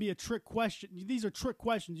wouldn't be a trick question. These are trick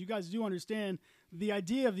questions. You guys do understand the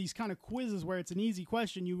idea of these kind of quizzes where it's an easy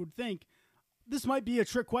question. You would think this might be a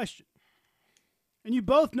trick question, and you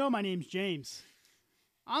both know my name's James.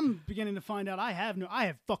 I'm beginning to find out I have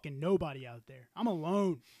fucking nobody out there. I'm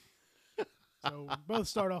alone. So we both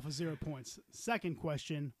start off with 0 points. Second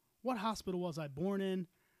question: What hospital was I born in?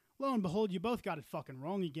 Lo and behold, you both got it fucking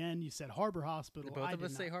wrong again. You said Harbor Hospital. Did both I of did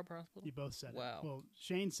us say not. Harper Hospital? You both said Wow. it. Well,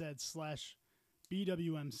 Shane said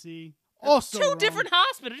 /BWMC. Also Two wrong. different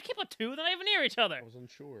hospitals. You keep on two. They're not even near each other. I was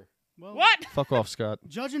unsure. Well, What? Fuck off, Scott.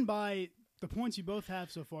 judging by the points you both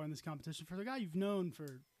have so far in this competition, for the guy you've known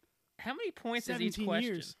for How many points is each 17 question?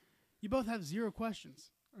 years, you both have 0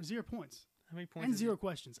 questions or 0 points How many points? and is 0 each-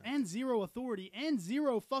 questions and 0 authority and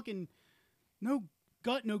 0 fucking no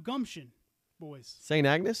gut, no gumption, boys. St.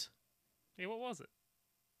 Agnes? Hey, what was it?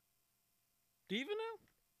 Do you even know?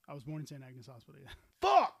 I was born in St. Agnes Hospital. Yeah.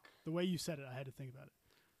 Fuck! The way you said it, I had to think about it.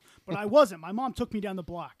 But I wasn't. My mom took me down the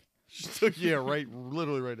block. She took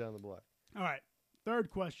literally right down the block. All right. Third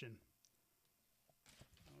question.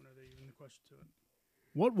 I don't know that even the question to it.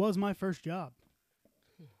 What was my first job?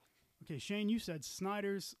 Okay, Shane, you said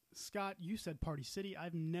Snyder's. Scott, you said Party City.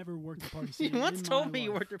 I've never worked at Party City. You once in told my me you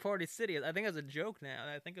life. worked at Party City. I think it's a joke now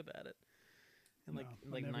that I think about it. In No, I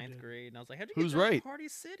like never ninth did. grade, and I was like, "How'd you Who's get to right? Party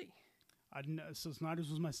City?" I didn't, so Snyder's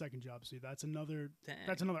was my second job. See, that's another. Dang.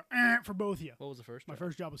 That's another for both of you. What was the first? My job?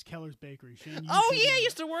 first job was Keller's Bakery. Shane, you Oh should yeah, know I that.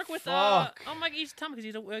 used to work with. Fuck. Oh my, you used to tell me because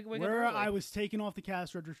you used to wake up Where early. I was taken off the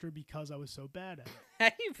cash register because I was so bad at it. How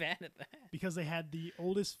you bad at that? Because they had the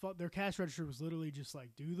oldest. Their cash register was literally just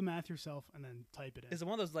like do the math yourself and then type it in. Is it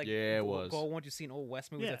one of those like Yeah, it was. gold ones you see in old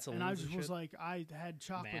West movies? Yeah, That and I saloons just and was shit? like, I had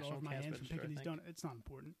chocolate all National over my Cash hands from Register, picking I these think. donuts. It's not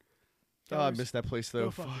important. Oh, I Keller's- missed that place, Go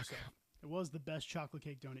though. fuck Fuck. yourself. It was the best chocolate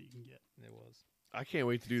cake donut you can get. It was. I can't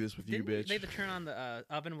wait to do this with you, Didn't bitch. they had to turn on the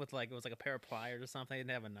oven with like it was like a pair of pliers or something? They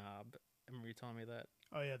didn't have a knob. I remember you telling me that.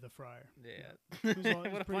 Oh yeah, the fryer. Yeah. It was all- it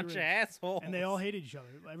was What a pretty bunch of rich. assholes. And they all hated each other.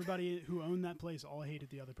 Everybody who owned that place all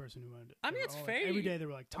hated the other person who owned it. I They mean, were it's all fair. Every day they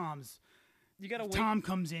were like, Tom's You gotta wait. Tom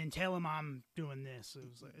comes in, tell him I'm doing this. It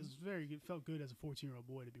was very good. Felt good as a 14-year-old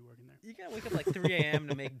boy to be working there. You gotta wake up like 3 a.m.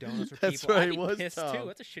 to make donuts for That's people. right, I'd it be was pissed Tom. too.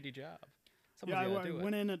 That's a shitty job. Yeah, Someone's I gotta do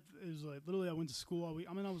went it. in. It was like literally I went to school all week.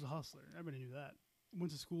 I mean, I was a hustler. Everybody knew that.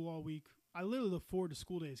 Went to school all week. I literally look forward to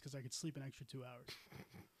school days because I could sleep an extra 2 hours.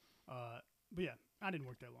 But yeah, I didn't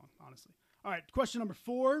work that long, honestly. All right, question number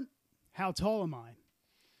 4: how tall am I?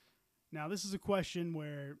 Now, this is a question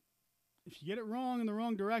where if you get it wrong in the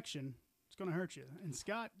wrong direction, it's gonna hurt you. And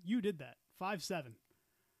Scott, you did that. 5'7".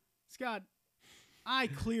 Scott, I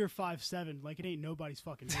clear 5'7" like it ain't nobody's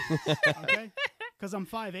fucking business. Okay? Because I'm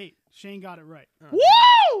 5'8". Shane got it right.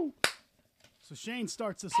 Woo! So Shane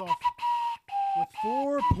starts us off with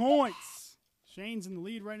 4 points. Shane's in the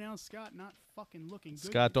lead right now. Scott not fucking looking good.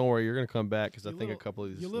 Scott, don't worry. You're going to come back because I You think a little- couple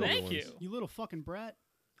of these you little little- ones. Thank you. You little fucking brat.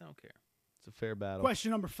 I don't care. It's a fair battle.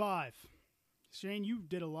 Question number 5. Shane, you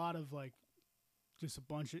did a lot of like just a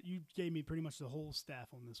bunch of. You gave me pretty much the whole staff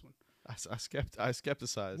on this one. I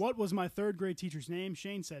skepticized. What was my 3rd grade teacher's name?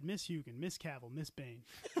 Shane said Miss Hugan, Miss Cavill, Miss Bain.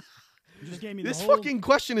 You just gave me This the whole. fucking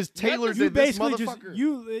question is tailored You to this basically just motherfucker.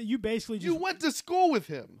 you basically just. You went to school with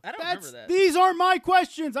him. I don't That's remember that. these aren't my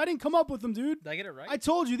questions. I didn't come up with them, dude. Did I get it right? I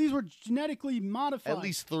told you these were genetically modified. At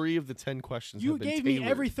least 3 of the 10 questions You have been gave tailored. me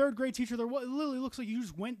every 3rd grade teacher there was. It literally looks like you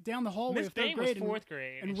just went down the hallway Miss of 3rd Bain was grade and 4th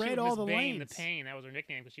grade, and she read was all Miss the Bain, lanes. The Pain, that was her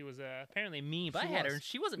nickname, because she was apparently mean. But I She had her. was.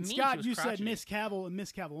 She wasn't And mean. Scott, she was you said crotchety. Miss Cavill and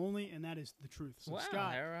Miss Cavill only, and that is the truth. So Wow.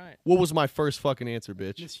 Scott, All right. What was my first fucking answer,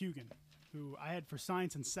 bitch? Miss Hugan, who I had for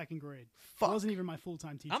science in 2nd grade, Fuck. wasn't even my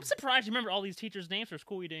full-time teacher. I'm surprised you remember all these teachers' names for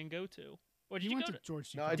school you didn't go to. Or did You you went go to to?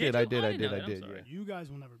 George T. No, I College. did. Did I you? did. I I didn't did. know I that. I'm did. sorry. Yeah. You guys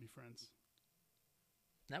will never be friends.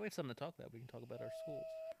 Now we have something to talk about. We can talk about our schools.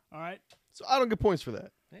 All right? So I don't get points for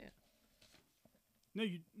that. Yeah. No,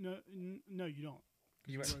 you don't.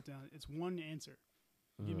 You Wrote right. it down. It's one answer.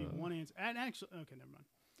 Give me one answer. And actually, okay, never mind.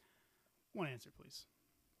 One answer, please,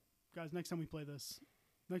 guys. Next time we play this,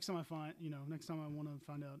 next time I want to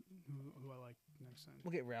find out who I like next time.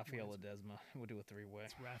 We'll get Rafael Ledesma. We'll do a 3-way.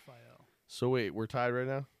 It's Raphael. So wait, we're tied right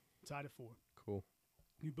now? Tied at 4. Cool.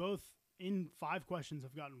 You both, in 5 questions,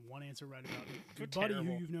 have gotten one answer right about your You're buddy who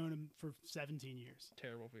terrible. you've known him for 17 years.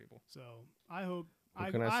 Terrible people. So I hope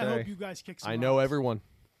What can I I say? hope you guys kick some I know rocks. everyone.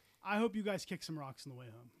 I hope you guys kick some rocks on the way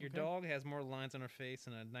home. Your okay? dog has more lines on her face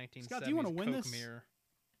than a 1970s Scott, do you wanna win Coke this? mirror.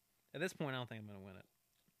 At this point, I don't think I'm going to win it.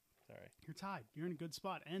 Sorry. You're tied. You're in a good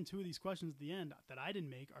spot. And 2 of these questions at the end that I didn't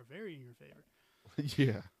make are very in your favor.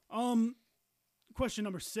 Yeah. Question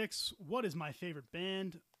number 6. What is my favorite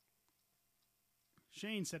band?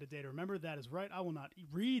 Shane said a day to remember. That is right. I will not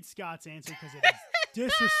read Scott's answer because it is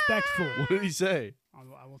disrespectful. What did he say?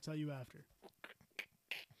 I will tell you after.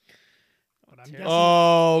 But I'm guessing,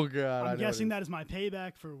 Oh god. I'm guessing that is my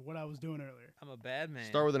payback for what I was doing earlier. I'm a bad man.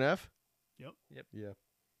 Start with an F. Yep. Yeah.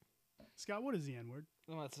 Scott, what is the N-word?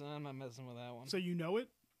 I'm not messing with that one. So you know it?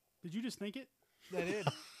 Did you just think it? I did.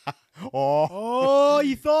 Oh. Oh,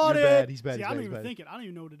 you thought You're it. bad. He's bad. See, He's I bad. don't He's even bad. think it. I don't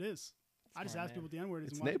even know what it is. I just Smart asked people man. what the N-word is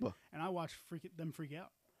It's and, watch- neighbor. and I watch them freak out.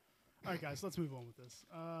 All right, guys, let's move on with this.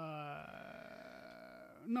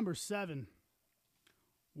 Number 7.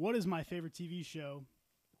 What is my favorite TV show?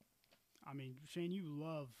 I mean, Shane, you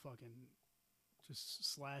love fucking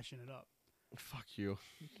just slashing it up. Fuck you.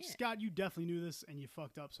 You can't. Scott, you definitely knew this and you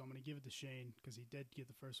fucked up, so I'm going to give it to Shane because he did get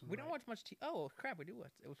the first one We right. don't watch much TV. Oh, crap. We do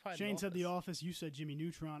watch. It was probably Shane said The Office. Office. You said Jimmy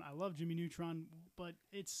Neutron. I love Jimmy Neutron, but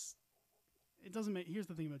it doesn't make. Here's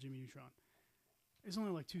the thing about Jimmy Neutron. It's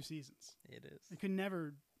only like 2 seasons. It is. It could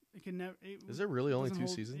never. Is there really only doesn't 2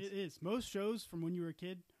 hold- seasons? It is. Most shows from when you were a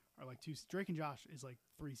kid are like 2. Drake and Josh is like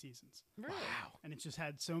 3 seasons, Really? and it's just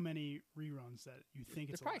had so many reruns that you think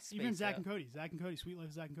it's a probably lot. Even spaced Zack out. and Cody. Zack and Cody. Sweet Life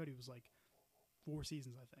of Zack and Cody was like 4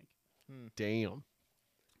 seasons, I think. Damn.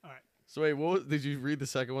 All right, So wait, did you read the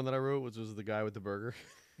second one that I wrote, which was the guy with the burger?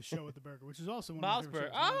 the show with the burger, which is also one Bob's of my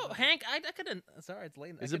favorite Burger. shows. Oh, Hank. I couldn't. Sorry, it's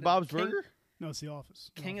late. Is it Bob's Burger? No, it's The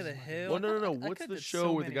Office. The King of Office the is my favorite. Hill? Well, no. I What's could've the did show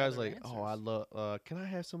so where the many guy's other like, "Oh, I answers. love. Can I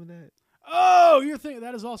have some of that? Oh, you're thinking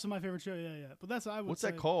that is also my favorite show. Yeah. But that's I would What's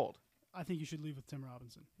say, that called?" I think you should leave with Tim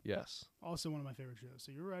Robinson. Yes. Also one of my favorite shows.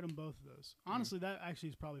 So you're right on both of those. Honestly, that actually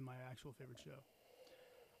is probably my actual favorite show.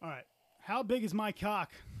 All right. How big is my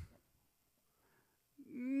cock?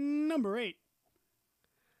 Number 8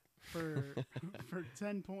 for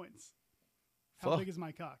 10 points. How Fuck. big is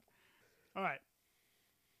my cock? All right.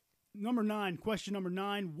 Number 9. Question number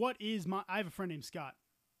 9. What is my? I have a friend named Scott,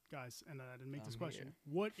 guys, and I didn't make this I'm question. here.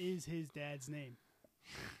 What is his dad's name?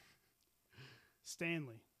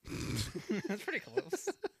 Stanley. That's pretty close.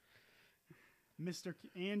 Mr.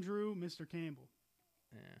 Andrew, Mr. Campbell.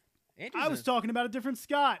 Yeah. I was talking about a different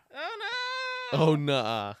Scott. Oh no. Oh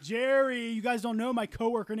nah. Jerry, you guys don't know my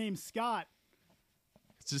coworker named Scott.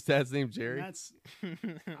 his dad's name And Jerry? that's I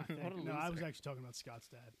think. What a No, I was loser. actually talking about Scott's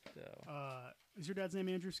dad. So, Is your dad's name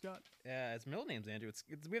Andrew Scott? yeah, his middle name's Andrew.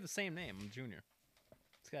 We have the same name. I'm Junior.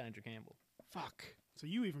 Scott Andrew Campbell. Fuck. So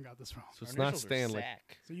you even got this wrong. So it's Our not initials are Stanley.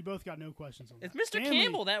 Sack. So you both got no questions on that. It's Mr. Stanley-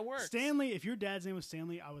 Campbell. That works. Stanley, if your dad's name was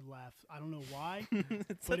Stanley, I would laugh. I don't know why, It's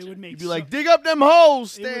but such it a- would make You'd be like, so- dig up them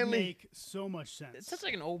holes, it would Stanley. make so much sense. It's such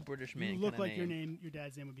like an old British man. You look kinda like your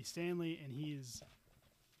dad's name would be Stanley, and he is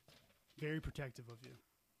very protective of you.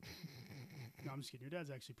 No, I'm just kidding. Your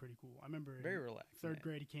dad's actually pretty cool. I remember Very in relaxed. third man.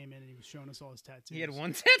 grade he came in and he was showing us all his tattoos. He had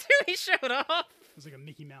one tattoo. He showed off. It was like a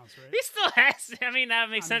Mickey Mouse, right? He still has. I mean, that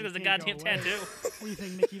makes I sense mean, because the it can't goddamn go away. tattoo. What do you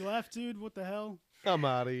think, Mickey left, dude? What the hell? I'm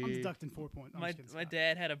out of I'm here. deducting 4 points. I'm My just kidding, my Scott.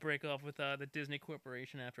 dad had a break off with the Disney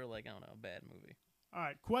Corporation after like I don't know a bad movie. All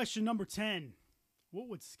right, question number 10. What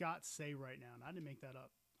would Scott say right now? And I didn't make that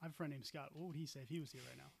up. I have a friend named Scott. What would he say if he was here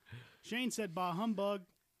right now? Shane said, bah humbug.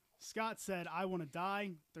 Scott said, I want to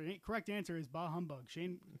die. The correct answer is bah humbug.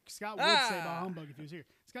 Scott would say bah humbug if he was here.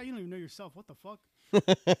 Scott, you don't even know yourself. What the fuck?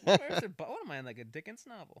 What am I in like a Dickens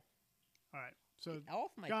novel? All right, so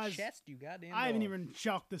Off my guys, chest, you goddamn. I haven't dog. even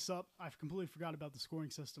chalked this up. I've completely forgot about the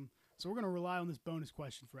scoring system. So we're going to rely on this bonus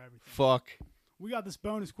question for everything. Fuck. We got this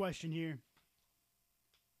bonus question here.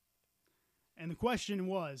 And the question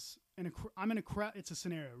was, I'm in a crowd. It's a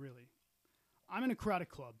scenario, really. I'm in a crowded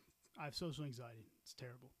club. I have social anxiety. It's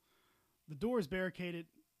terrible. The door is barricaded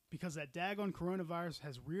because that daggone coronavirus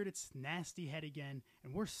has reared its nasty head again,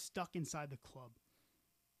 and we're stuck inside the club.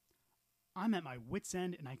 I'm at my wit's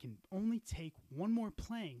end, and I can only take one more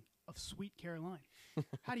playing of Sweet Caroline.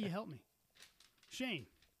 How do you help me? Shane,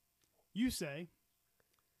 you say,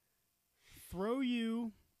 throw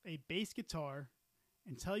you a bass guitar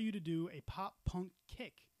and tell you to do a pop punk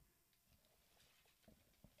kick.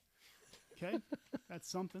 Okay? That's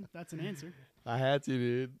something. That's an answer. I had to,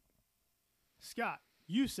 dude. Scott,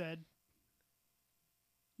 you said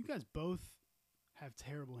you guys both have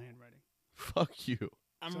terrible handwriting. Fuck you.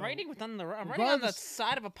 I'm So, writing I'm writing on the regardless-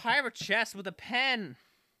 side of a pirate chest with a pen.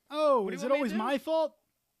 Oh, What do is you it want me always to do? my fault?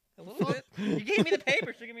 A little bit. You gave me the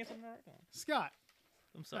paper, so give me something to write on. Scott,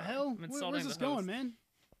 I'm the sorry. hell? I'm insulting Where's the this going, host. man?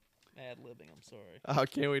 Ad-libbing. I'm sorry. I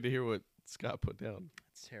can't wait to hear what Scott put down.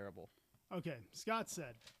 It's terrible. Okay, Scott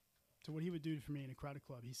said to what he would do for me in a crowded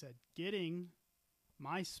club. He said, getting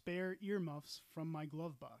my spare earmuffs from my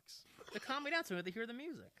glove box. To calm me down so I have to hear the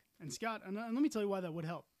music. And Scott, and let me tell you why that would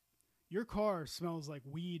help. Your car smells like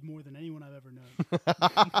weed more than anyone I've ever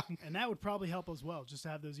known. And that would probably help as well, just to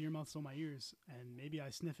have those earmuffs on my ears. And maybe I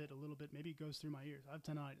sniff it a little bit. Maybe it goes through my ears. I have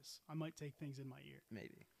tinnitus. I might take things in my ear.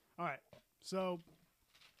 Maybe. All right, so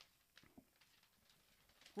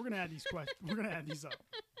we're gonna add these questions. We're gonna add these up.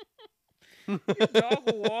 Your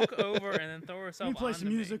dog will walk over and then throw herself Let me play onto some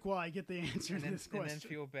me. music while I get the answer And to then, this and question. then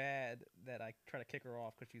feel bad that I try to kick her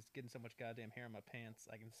off because she's getting so much goddamn hair in my pants.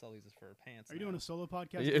 I can sell these as for her pants. Are you now. doing a solo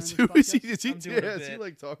podcast? Yeah, during is this he, podcast? is he, I'm doing a is he bit.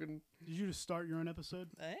 like talking? Did you just start your own episode?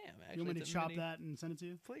 I am actually. You want me to It's a chop mini- that and send it to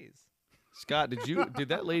you? Please. Scott, did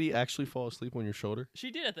that lady actually fall asleep on your shoulder?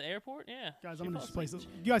 She did at the airport. Yeah. Guys, She I'm gonna fell just play asleep.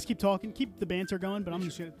 some. You guys keep talking, keep the banter going, but I'm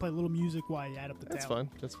just gonna play a little music while I add up the That's tally. fine.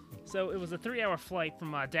 That's So it was a 3-hour flight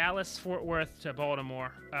from Dallas, Fort Worth to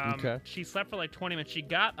Baltimore. Okay. She slept for like 20 minutes. She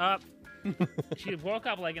got up. She woke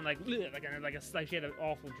up like she had an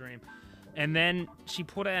awful dream. And then she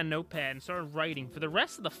put out a notepad and started writing for the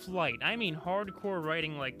rest of the flight. I mean, hardcore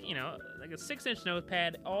writing, like a 6-inch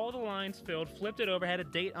notepad, all the lines filled, flipped it over, had a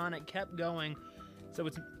date on it, kept going. So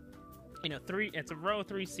it's, it's a row of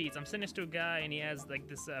 3 seats. I'm sitting next to a guy, and he has like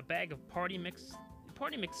this bag of party mix.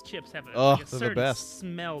 Party mix chips have Oh, like a they're the certain best.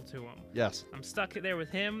 smell to them. yes. I'm stuck there with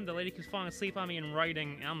him. The lady keeps falling asleep on me and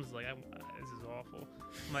writing. And I'm just like, this is awful.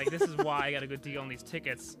 I'm like, this is why I got a good deal on these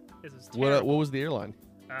tickets. This is terrible. What was the airline?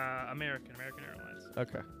 American Airlines.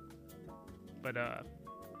 Okay. But yeah,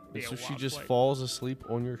 So she wild just flight. falls asleep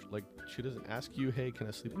on your she doesn't ask you, hey, can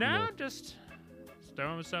I sleep? No, just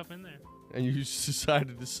throwing myself in there. And you just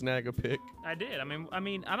decided to snag a pic. I did. I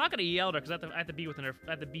mean, I'm not gonna yell at her because I have to be with her.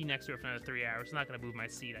 I have to be next to her for another 3 hours. I'm not gonna move my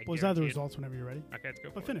seat. I Well, is that the guarantee it. results whenever you're ready? Okay, let's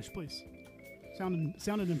go. But for it. finish, please.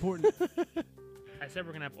 Sounded important. I said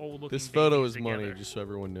we're gonna have old looking. This photo babies is money, together. just so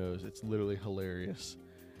everyone knows. It's literally hilarious.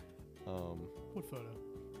 What photo?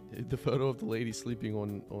 The photo of the lady sleeping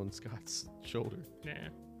on Scott's shoulder. Yeah.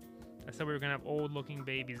 I said we were gonna have old looking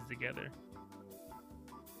babies together.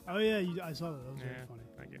 Oh yeah, I saw that. That was very Yeah. funny.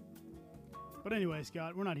 Thank you. But anyway,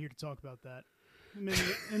 Scott, we're not here to talk about that.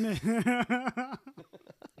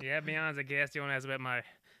 Yeah, be honest, I guess you want to ask about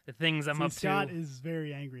the things I'm See, up Scott to. is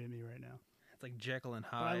very angry at me right now. It's like Jekyll and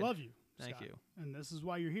But Hyde. I love you. Thank Scott. you. And this is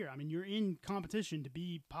why you're here. I mean, you're in competition to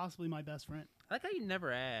be possibly my best friend. I like how you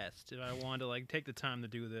never asked if I wanted to like take the time to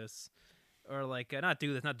do this, or like not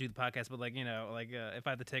do the podcast, but like if I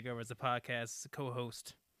have to take over as a podcast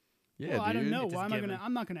co-host. Yeah, well, dude. I don't know. It's Why am I given. gonna?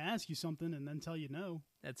 I'm not gonna ask you something and then tell you no.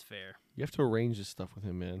 That's fair. You have to arrange this stuff with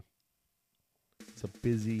him, man. He's a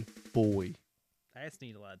busy boy. I just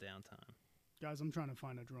need a lot of downtime. Guys, I'm trying to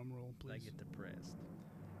find a drum roll, I please. get depressed.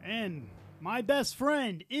 And my best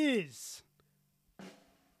friend is.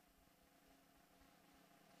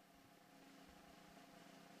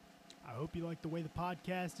 I hope you like the way the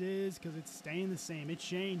podcast is because it's staying the same. It's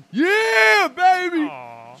Shane. Yeah, baby.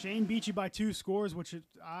 Aw. Shane beat you by 2 scores, which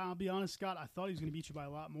I'll be honest, Scott, I thought he was going to beat you by a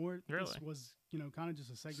lot more. Really? This was, kind of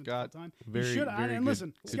just a segment Scott, the whole time. very, you should, very and good,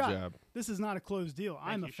 listen, good Scott, job. this is not a closed deal.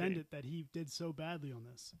 I'm you, offended Shane. that he did so badly on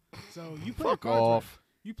this. So you play your Fuck cards off. right.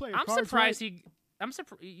 You play your I'm cards surprised right. I'm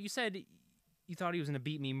surprised you said you thought he was going to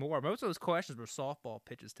beat me more. Most of those questions were softball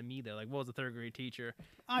pitches to me, though. Like, what was a third grade teacher?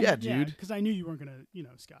 Yeah, dude. Because I knew you weren't going to,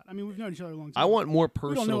 Scott. I mean, we've known each other a long time. I want more We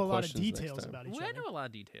personal don't know a lot of questions next details time. about each Well, I other. know a lot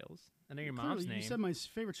of details. I know your Clearly, mom's name. You said my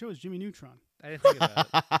favorite show is Jimmy Neutron. I didn't think about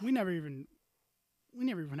it. we never even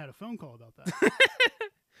had a phone call about that.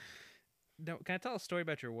 No, can I tell a story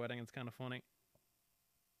about your wedding? It's kind of funny.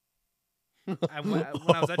 When I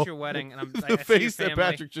was at your wedding, and I The see your face that family,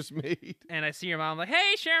 Patrick just made. and I see your mom, I'm like,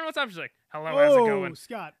 "Hey, Sharon, what's up?" She's like, "Hello, how's it Oh, going?"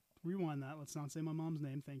 Scott, rewind that. Let's not say my mom's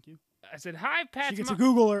name. Thank you. I said, "Hi, Pat's She gets mom." a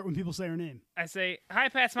Google alert when people say her name. I say, "Hi,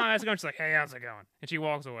 Pat's mom, how's it going?" She's like, "Hey, how's it going?" And she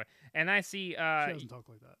walks away. And I see She doesn't talk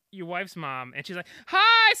like that. your wife's mom, and she's like,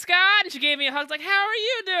 "Hi, Scott," and she gave me a hug, like, "How are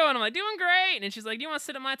you doing?" I'm like, "Doing great." And she's like, "Do you want to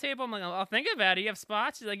sit at my table?" I'm like, "I'll think about it. You have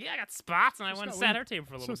spots?" She's like, "Yeah, I got spots," and I So went and Scott, sat at her table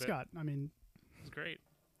for a little So bit. Scott, I mean, It was great.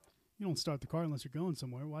 you don't start the car unless you're going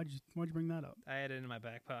somewhere. Why'd you bring that up? I had it in my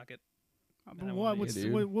back pocket. But don't what, wanna- Yeah,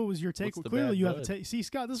 dude. what was your take? What's the Clearly, bad you have bud? a take. See,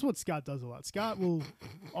 Scott, this is what Scott does a lot. Scott will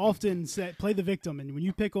often play the victim, and when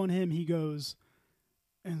you pick on him, he goes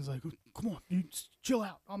and is like, "Come on, dude, just chill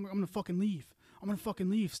out. I'm gonna fucking leave. I'm gonna fucking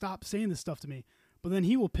leave. Stop saying this stuff to me." But then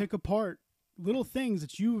he will pick apart little things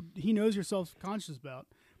that he knows you're self-conscious about,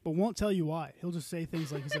 but won't tell you why. He'll just say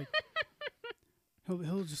things like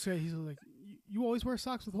he'll just say he's like, "You always wear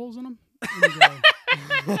socks with holes in them?"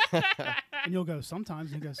 And you'll go,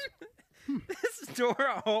 "Sometimes." And he goes, This door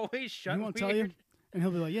always shut. "He won't tell you." And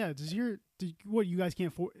he'll be like, "Yeah, what, you guys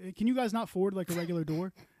can't forward? Can you guys not forward like a regular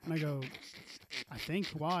door?" And I go, "I think.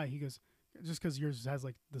 Why?" He goes, "Just because yours has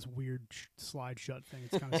like this weird slide shut thing.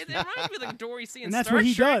 It's kind of It reminds me of the door you see in and that's Star what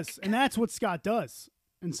he Trek. does, and that's what Scott does.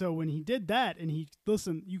 And so when he did that, and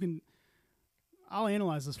I'll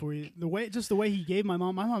analyze this for you. The way he gave my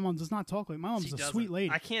mom does not talk like my mom's She a doesn't. sweet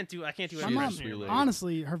lady. I can't do My any is a mom, impression of sweet your lady. mom.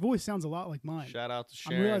 honestly, her voice sounds a lot like mine. Shout out to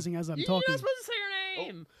Sharon. I'm realizing as I'm You're talking. not supposed to say her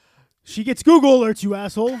name. She gets Google alerts, you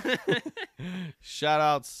asshole. Shout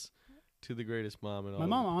outs to the greatest mom in all My of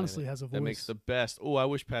mom the honestly planet. has a That makes voice. the best. Oh, I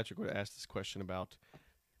wish Patrick would have asked this question about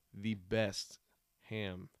the best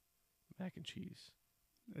ham mac and cheese.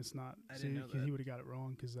 It's not. I See, didn't know 'cause that. he would have got it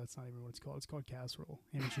wrong because that's not even what it's called. It's called casserole,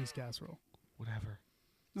 ham and cheese casserole. Whatever.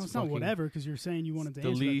 No, it's not fucking whatever because you're saying you wanted to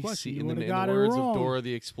answer that Delisi. question. You In would the have got it words wrong. of Dora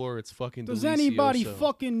the Explorer, it's fucking Does delicioso. anybody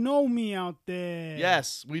fucking know me out there?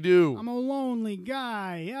 Yes, we do. I'm a lonely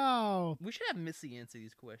guy. Yo. We should have Missy answer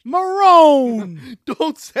these questions. Marone!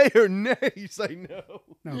 Don't say her name. Say no.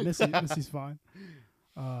 No, Missy's fine.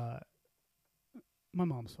 My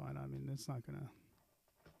mom's fine. I mean, it's not gonna.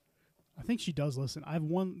 I think she does listen.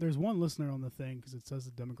 There's one listener on the thing because it says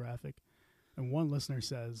the demographic, and one listener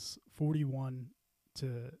says 41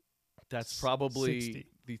 to. That's probably 60.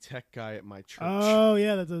 the tech guy at my church. Oh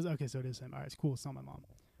yeah, that does. Okay, so it is him. All right, it's cool. It's not my mom.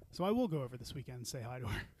 So I will go over this weekend and say hi to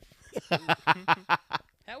her.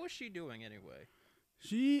 How is she doing anyway?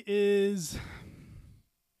 She is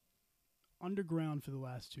underground for the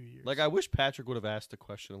last 2 years. Like, I wish Patrick would have asked a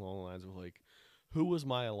question along the lines of, like, who was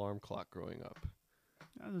my alarm clock growing up?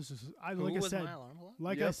 That was just, like Who I was said, my alarm clock?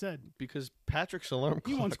 like I Yep. said, Because Patrick's alarm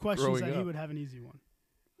he clock wants questions growing that up. he would have an easy one.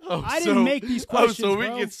 Oh, I didn't make these questions, Oh, so we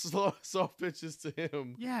bro. get soft pitches to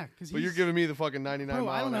him. Yeah, because But you're giving me the fucking 99 Bro, I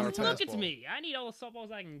mile don't an hour have time. Look at fastball. me. I need all the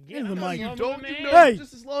softballs I can get. Into I'm the not mic. You slow don't moving, you man. know Hey!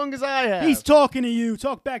 just as long as I have. He's talking to you.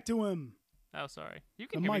 Talk back to him. Oh, sorry. You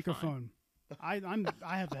The can hear me fine. microphone.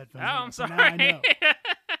 I have the headphones. Oh, in, I'm so sorry. now I know.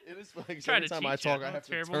 It is funny 'cause Trying every to time I cheat chat. talk, I I'm a have to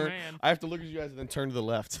terrible turn. man. I have to look at you guys and then turn to the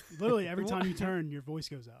left. Literally every time you turn, your voice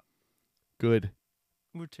goes out. Good.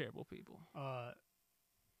 We're terrible people.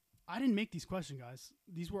 I didn't make these questions, guys.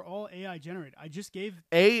 These were all AI generated. I just gave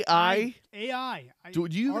AI? AI. Do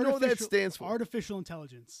you even know what that artificial- stands for? Artificial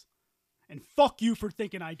intelligence. And fuck you for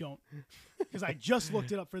thinking I don't, because I just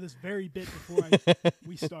looked it up for this very bit before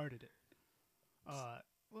we started it.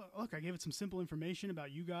 Look, I gave it some simple information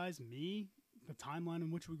about you guys, me, the timeline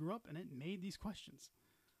in which we grew up, and it made these questions.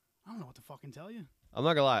 I don't know what to fucking tell you. I'm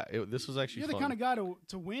not gonna lie. This was actually You're the fun. kind of guy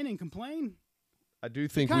to win and complain. I do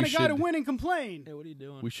think Kind we of guy to should. win and complain. Hey, what are you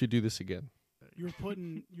doing? We should do this again. You're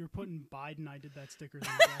putting Biden. I did that stickers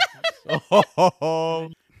on the gas Oh,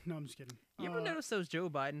 No, I'm just kidding. You ever notice those Joe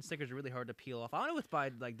Biden stickers are really hard to peel off? I don't know if it's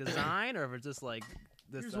by like design or if it's just like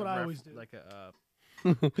this. Here's what I always do. Like a.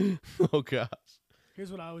 oh gosh. Here's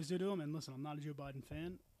what I always do to him. And listen, I'm not a Joe Biden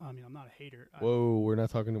fan. I mean, I'm not a hater. Whoa, we're not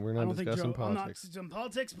talking. We're I not don't think discussing Joe, I'm not politics. in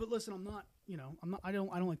politics, but listen, I'm not. You know, I'm not. I don't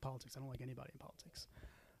like politics. I don't like anybody in politics.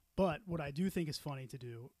 But what I do think is funny to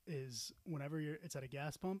do is whenever it's at a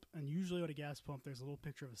gas pump, and usually at a gas pump, there's a little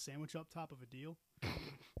picture of a sandwich up top of a deal,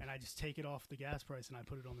 and I just take it off the gas price and I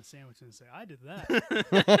put it on the sandwich and say, "I did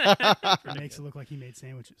that." It makes it look like he made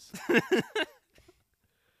sandwiches.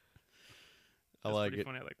 I like pretty it.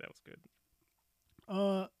 funny. I like that. Was good.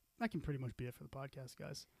 That can pretty much be it for the podcast,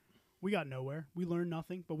 guys. We got nowhere. We learned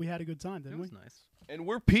nothing, but we had a good time, It didn't we? was nice. And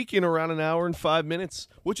we're peaking around an hour and 5 minutes,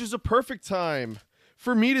 which is a perfect time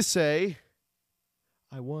for me to say,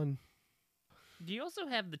 I won. Do you also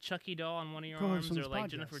have the Chucky doll on one of your Co-host arms, on or this like podcast.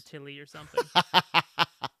 Jennifer Tilly or something?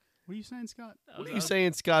 What are you saying, Scott? What are you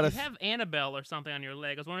saying, Scott? You have Annabelle or something on your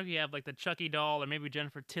leg. I was wondering if you have like the Chucky doll or maybe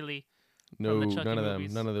Jennifer Tilly. No, the Chucky none of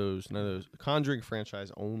movies. them. None of those. None of those. Conjuring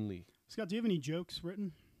franchise only. Scott, do you have any jokes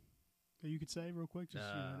written that you could say real quick, just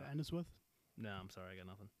to end us with? No, I'm sorry, I got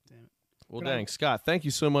nothing. Damn it. Well, Could I- dang, Scott, thank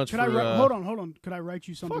you so much Could for. I hold on? Could I write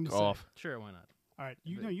you something Fuck to say? off. Sure, why not? All right,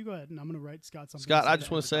 you go ahead, and I'm gonna write Scott something. Scott, to I say just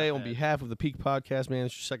to want end to the say podcast. on behalf of the Peak Podcast, man,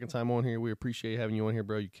 it's your second time on here. We appreciate having you on here,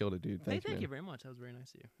 bro. You killed it, dude. Thank you, Thank man. you very much. That was very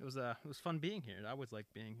nice of you. It was fun being here. I always like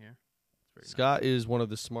being here. It's very Scott is one of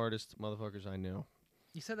the smartest motherfuckers I know. nice.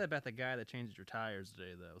 You said that about the guy that changed your tires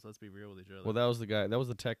today, though. So let's be real with each other. Well, that was the guy. That was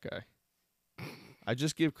the tech guy. I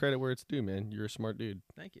just give credit where it's due, man. You're a smart dude.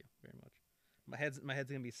 Thank you very much. My head's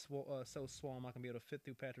gonna be so swollen I'm not gonna be able to fit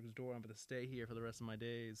through Patrick's door. I'm gonna stay here for the rest of my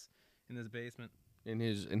days in this basement. In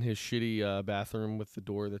his shitty bathroom with the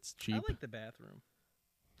door that's cheap. I like the bathroom.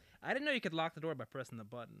 I didn't know you could lock the door by pressing the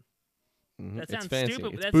button. Mhm. That It's sounds fancy.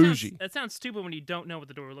 stupid. It's that bougie. That sounds stupid when you don't know what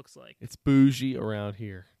the door looks like. It's bougie around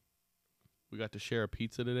here. We got to share a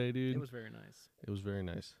pizza today, dude. It was very nice. It was very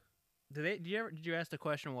nice. Did you ask the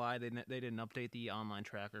question why they didn't update the online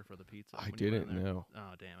tracker for the pizza? I when you went didn't in there? know.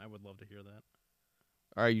 Oh damn! I would love to hear that.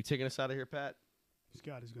 All right, you taking us out of here, Pat?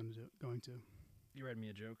 Scott is going to. You read me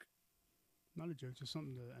a joke. Not a joke, just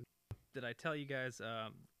something to end. Did I tell you guys?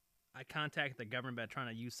 I contacted the government about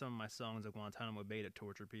trying to use some of my songs at Guantanamo Bay to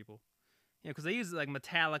torture people. You know, because they use like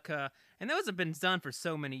Metallica, and those have been done for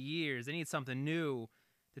so many years. They need something new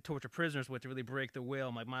to torture prisoners with to really break the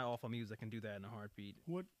will. Like my awful music can do that in a heartbeat.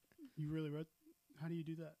 What you really wrote? How do you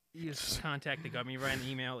do that? You just contact the government. You write an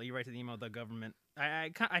email. You write to the email of the government.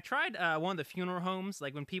 I tried one of the funeral homes,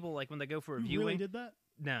 like when people when they go for a You viewing. really did that?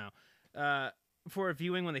 No, for a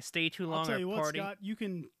viewing when they stay too long I'll tell or you what, party. Scott. You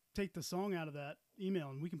can take the song out of that email,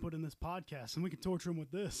 and we can put in this podcast, and we can torture him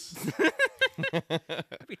with this.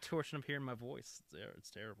 I'd be torturing them hearing my voice. It's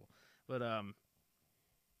terrible. But I'm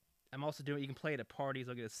also doing. You can play it at parties.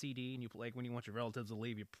 I'll get a CD, and you play when you want your relatives to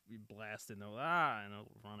leave. You blast it, and they'll and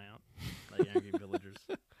it'll run out like angry villagers.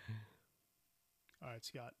 All right,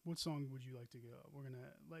 Scott. What song would you like to go? We're gonna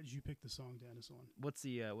let you pick the song to end us on. What's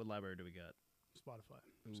the what library do we got? Spotify.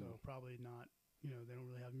 Ooh. So probably not. You know, they don't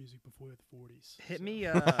really have music before the 40s. Hit so. me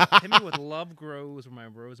with "Love Grows Where My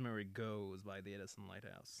Rosemary Goes" by the Edison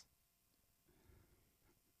Lighthouse.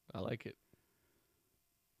 I like it.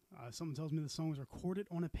 Someone tells me the song was recorded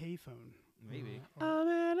on a payphone. Maybe. All I'm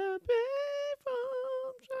at a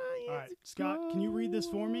payphone trying right, to Scott, can you read this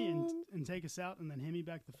for me call? and take us out, and then hand me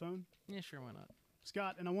back the phone? Yeah, sure. Why not?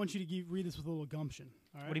 Scott, and I want you to read this with a little gumption.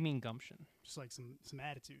 All right, What do you mean gumption? just like some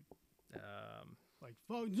attitude, like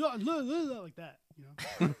like that. You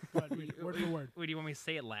know, Go ahead, read it, word for word Wait, do you want me to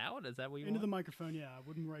say it loud? Is that what you into want? the microphone. Yeah, I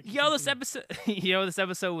wouldn't write. Yo, this something- episode, this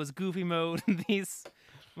episode was goofy mode. These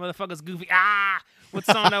motherfuckers goofy. Ah, what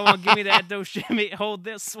song I want? Give me that dough shimmy. Hold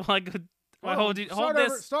this while I go. While I hold you. Hold start over,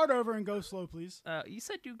 this. Start over and go slow, please. You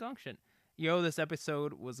said do gunction. Yo, this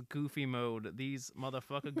episode was goofy mode. These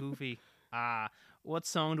motherfucker goofy. Ah, what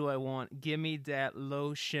song do I want? Give me that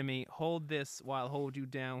low shimmy. Hold this while I hold you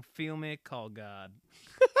down. Feel me? Call God.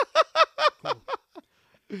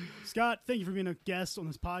 Scott, thank you for being a guest on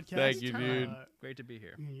this podcast. Thank you, dude. Great to be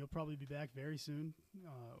here. And you'll probably be back very soon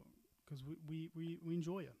because we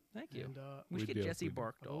enjoy you. Thank you. And We We should get do, Jesse we do.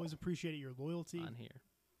 I've Barkdahl always appreciated your loyalty on here.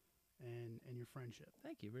 and your friendship.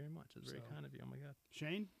 Thank you very much. It's very So- kind of you. Oh my God.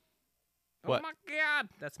 Shane, What? Oh my God.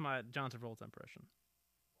 That's my John Travolta impression.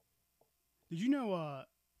 did you know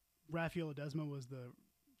Rafael Ledesma was the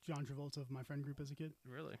John Travolta of my friend group as a kid.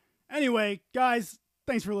 Really? Anyway, guys,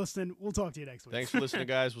 thanks for listening. We'll talk to you next week. Thanks for listening,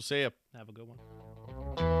 guys. We'll see you. Have a good one.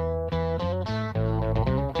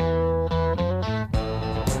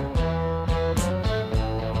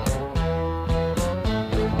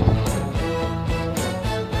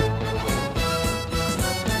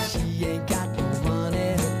 She ain't got no money,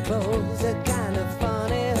 her clothes are kind of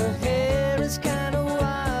funny, her hair is kind of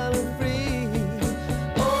wild and free.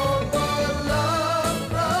 Oh, for love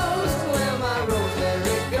grows where my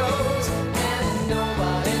rosemary goes, and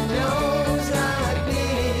nobody knows like me.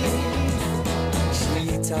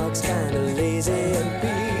 She talks kind of lazy